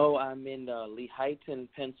 No, I'm in Lehighton,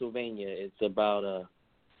 Pennsylvania. It's about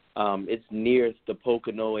it's near the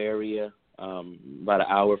Pocono area. About an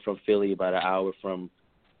hour from Philly, about an hour from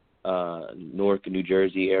Newark, New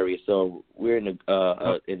Jersey area. So we're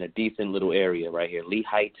in a decent little area right here,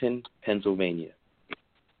 Lehighton, Pennsylvania.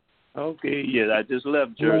 Okay, yes, I just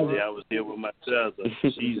left Jersey. I was there with my cousin.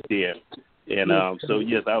 She's there, and so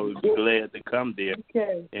yes, I was glad to come there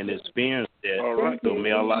and experience that. All right, so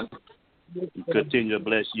may Allah continue to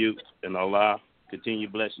bless you, and Allah continue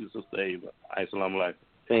to bless you, Sister Ava. Assalamu alaikum.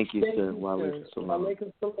 Thank you, sir. Walaikum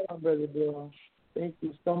salam, Brother Bill. Thank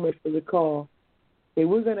you so much for the call. Okay,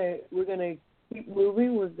 we're gonna keep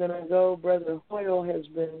moving. We're gonna go. Brother Hoyle has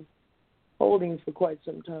been holding for quite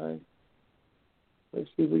some time. Let's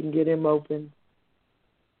see if we can get him open.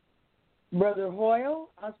 Brother Hoyle,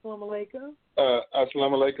 assalamu alaikum.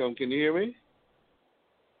 Assalamu alaikum. Can you hear me?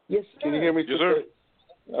 Yes, sir. Can you hear me? Yes, sir.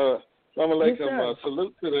 Assalamu alaikum.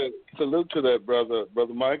 Salute to that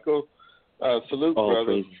brother Michael. Salute, all brother.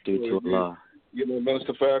 Praises due to Allah. You know,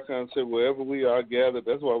 Minister Farrakhan said, wherever we are gathered,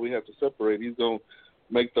 that's why we have to separate. He's going to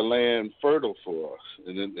make the land fertile for us.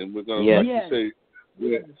 And we're going to, like you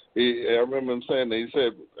say, I remember him saying that. He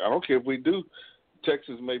said, I don't care if we do,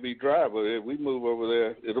 Texas may be dry, but if we move over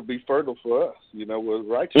there, it'll be fertile for us. You know, we're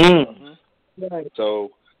righteous. Right. So,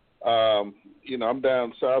 you know, I'm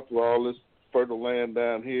down south with all this fertile land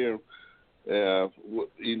down here.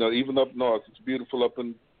 You know, even up north, it's beautiful up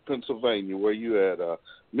in Pennsylvania, where you at,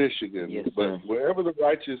 Michigan. Yes, but wherever the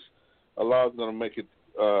righteous, Allah is going to make it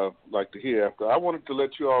like the hereafter. I wanted to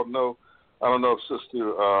let you all know, I don't know if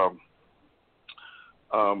Sister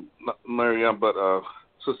Miriam, but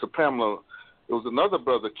Sister Pamela, there was another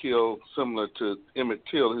brother killed similar to Emmett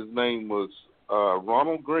Till. His name was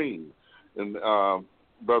Ronald Green. And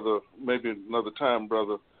brother, maybe another time,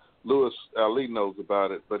 Brother Lewis Ali knows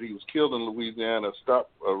about it, but he was killed in Louisiana,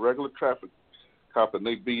 stopped a regular traffic cop, and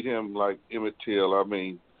they beat him like Emmett Till. I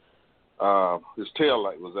mean, his tail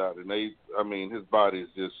light was out, and his body is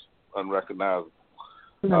just unrecognizable.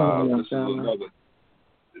 This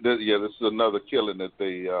is another killing that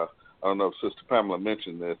they. I don't know if Sister Pamela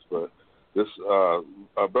mentioned this, but this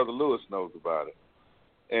Brother Lewis knows about it.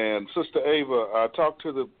 And Sister Ava, I talked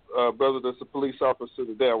to the brother that's a police officer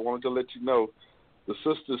today. I wanted to let you know the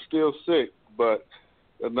sister's still sick, but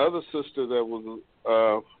another sister that was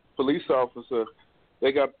a police officer,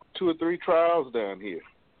 they got 2 or 3 trials down here.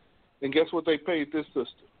 And guess what they paid this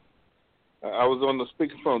sister? I was on the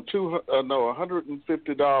speakerphone,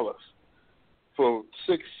 $150 for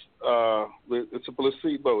 6, it's a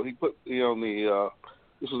placebo. He put me on the,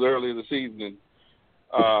 this was earlier this evening,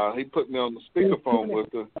 he put me on the speakerphone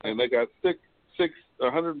with her, and they got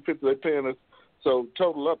 $150 they're paying us. So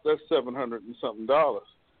total up, that's $700 and something.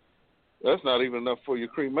 That's not even enough for your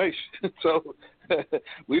cremation. So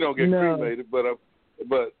we don't get cremated, but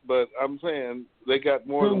I'm saying they got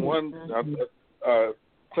more than one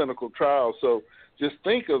clinical trial. So just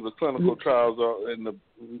think of the clinical trials in the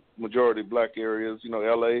majority black areas. You know,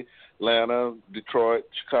 L.A., Atlanta, Detroit,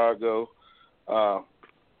 Chicago.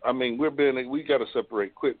 We got to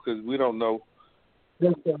separate quick because we don't know.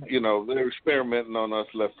 You know, they're experimenting on us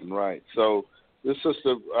left and right. So this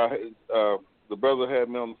sister, the brother had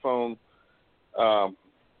me on the phone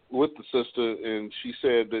with the sister, and she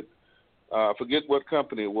said that, I forget what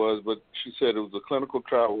company it was, but she said it was a clinical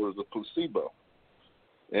trial, it was a placebo.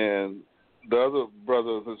 And the other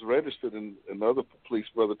brother that's registered and the other police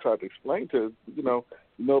brother tried to explain to her, you know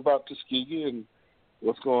about Tuskegee and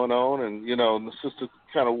what's going on. And, you know, the sister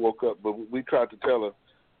kind of woke up, but we tried to tell her,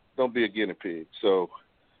 don't be a guinea pig. So,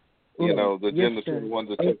 you know, the agenda is the one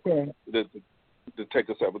to take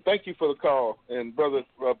us out. But thank you for the call. And, Brother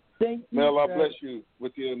Mel, I bless you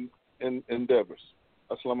with your endeavors.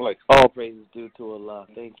 Assalamu alaikum. All praises due to Allah.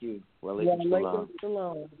 Thank you. Walaikum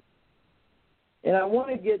salam. And I want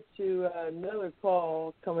to get to another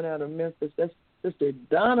call coming out of Memphis. That's Sister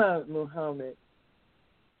Donna Muhammad.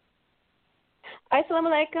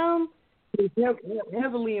 Assalamu alaikum. She's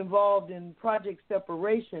heavily involved in Project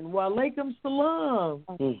Separation. Walaikum salam.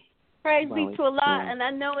 Praise be to Allah. And I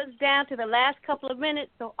know it's down to the last couple of minutes,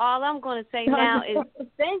 so all I'm going to say now is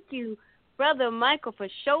thank you, Brother Michael, for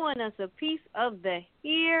showing us a piece of the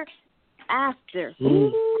hereafter.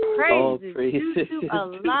 Praise to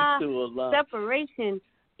Allah. Separation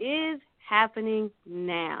is happening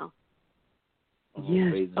now.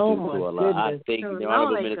 Yes. My goodness. I thank the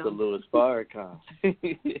Honorable Minister Louis Farrakhan.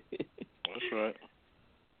 That's right.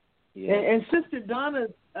 Yeah. And Sister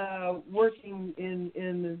Donna's working in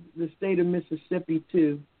the state of Mississippi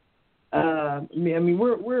too. I mean,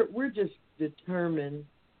 we're just determined,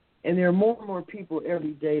 and there are more and more people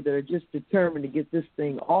every day that are just determined to get this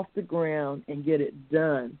thing off the ground and get it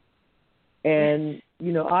done. And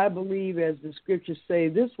you know, I believe, as the scriptures say,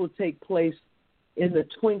 this will take place in the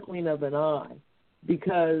twinkling of an eye,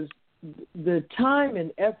 because the time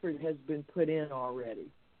and effort has been put in already.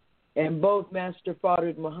 And both Master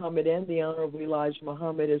Fard Muhammad and the Honorable Elijah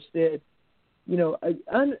Muhammad have said, you know, as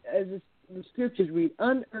the scriptures read,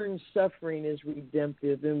 unearned suffering is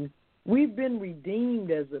redemptive. And we've been redeemed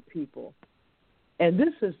as a people. And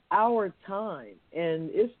this is our time. And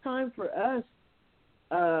it's time for us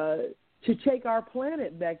to take our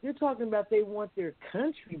planet back. They're talking about they want their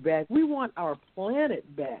country back. We want our planet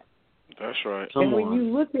back. That's right. And when you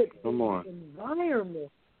look at the environment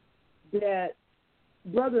that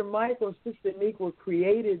Brother Michael and Sister Neek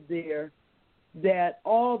created there, that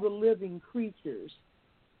all the living creatures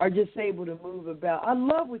are just able to move about. I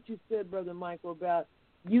love what you said, Brother Michael, about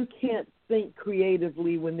you can't think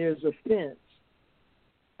creatively when there's a fence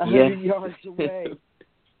 100 yards away.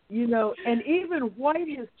 You know, and even white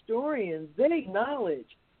historians, they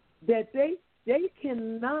acknowledge that they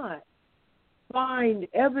cannot find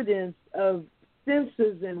evidence of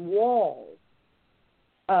fences and walls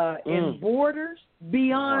and borders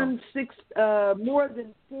beyond more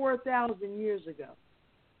than 4,000 years ago.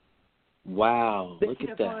 Wow, look at that. They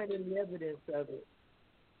can't find any evidence of it.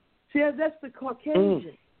 See, that's the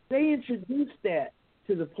Caucasians. They introduced that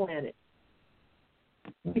to the planet.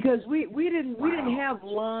 Because we didn't have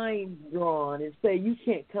lines drawn and say you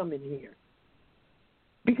can't come in here.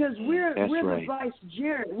 Because we're the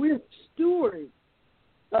vicegerent, we're stewards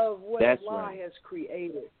of what Allah has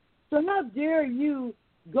created. So how dare you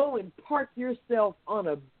go and park yourself on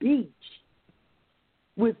a beach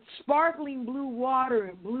with sparkling blue water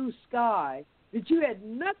and blue sky that you had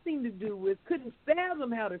nothing to do with, couldn't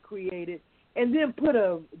fathom how to create it, and then put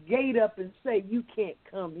a gate up and say you can't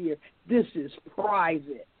come here. This is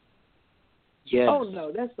private. Yes. Oh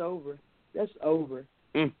no, that's over. That's over.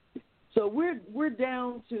 So we're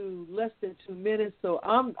down to less than 2 minutes. So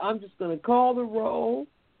I'm just going to call the roll.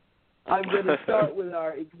 I'm going to start with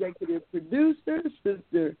our executive producer,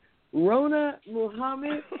 Sister Rona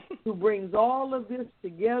Muhammad, who brings all of this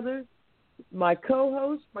together. My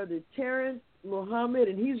co-host, Brother Terrence Muhammad,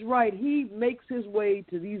 and he's right. He makes his way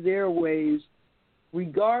to these airways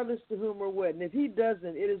regardless to whom or what. And if he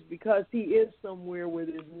doesn't, it is because he is somewhere where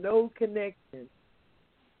there's no connection.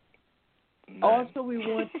 Also, we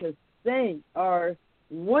want to thank our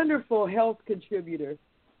wonderful health contributor,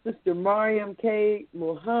 Sister Mariam K.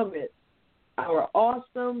 Muhammad, our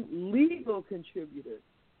awesome legal contributor,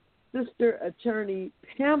 Sister Attorney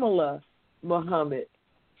Pamela Muhammad.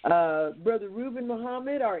 Brother Reuben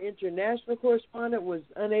Muhammad, our international correspondent, was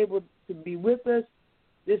unable to be with us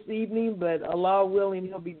this evening, but Allah willing,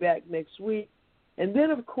 he'll be back next week. And then,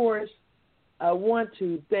 of course, I want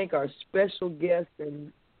to thank our special guest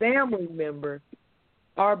and family member,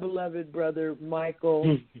 our beloved brother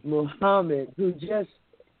Michael Muhammad, who just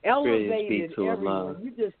elevated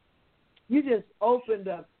everyone. You just opened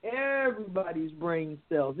up everybody's brain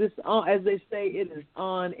cells. This, as they say, it is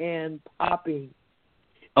on and popping.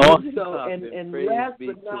 And last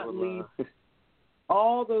but not least,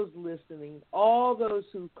 all those listening, all those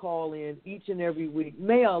who call in each and every week,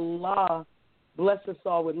 may Allah bless us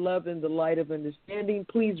all with love and the light of understanding.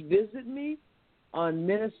 Please visit me on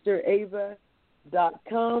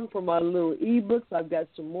ministerava.com for my little ebooks. I've got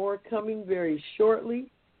some more coming very shortly.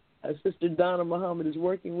 Sister Donna Muhammad is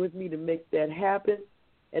working with me to make that happen.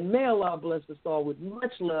 And may Allah bless us all with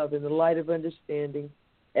much love and the light of understanding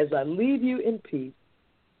as I leave you in peace.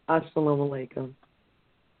 Assalamu alaikum.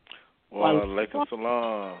 Wa alaikum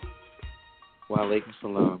salam. Wa alaikum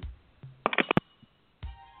salam.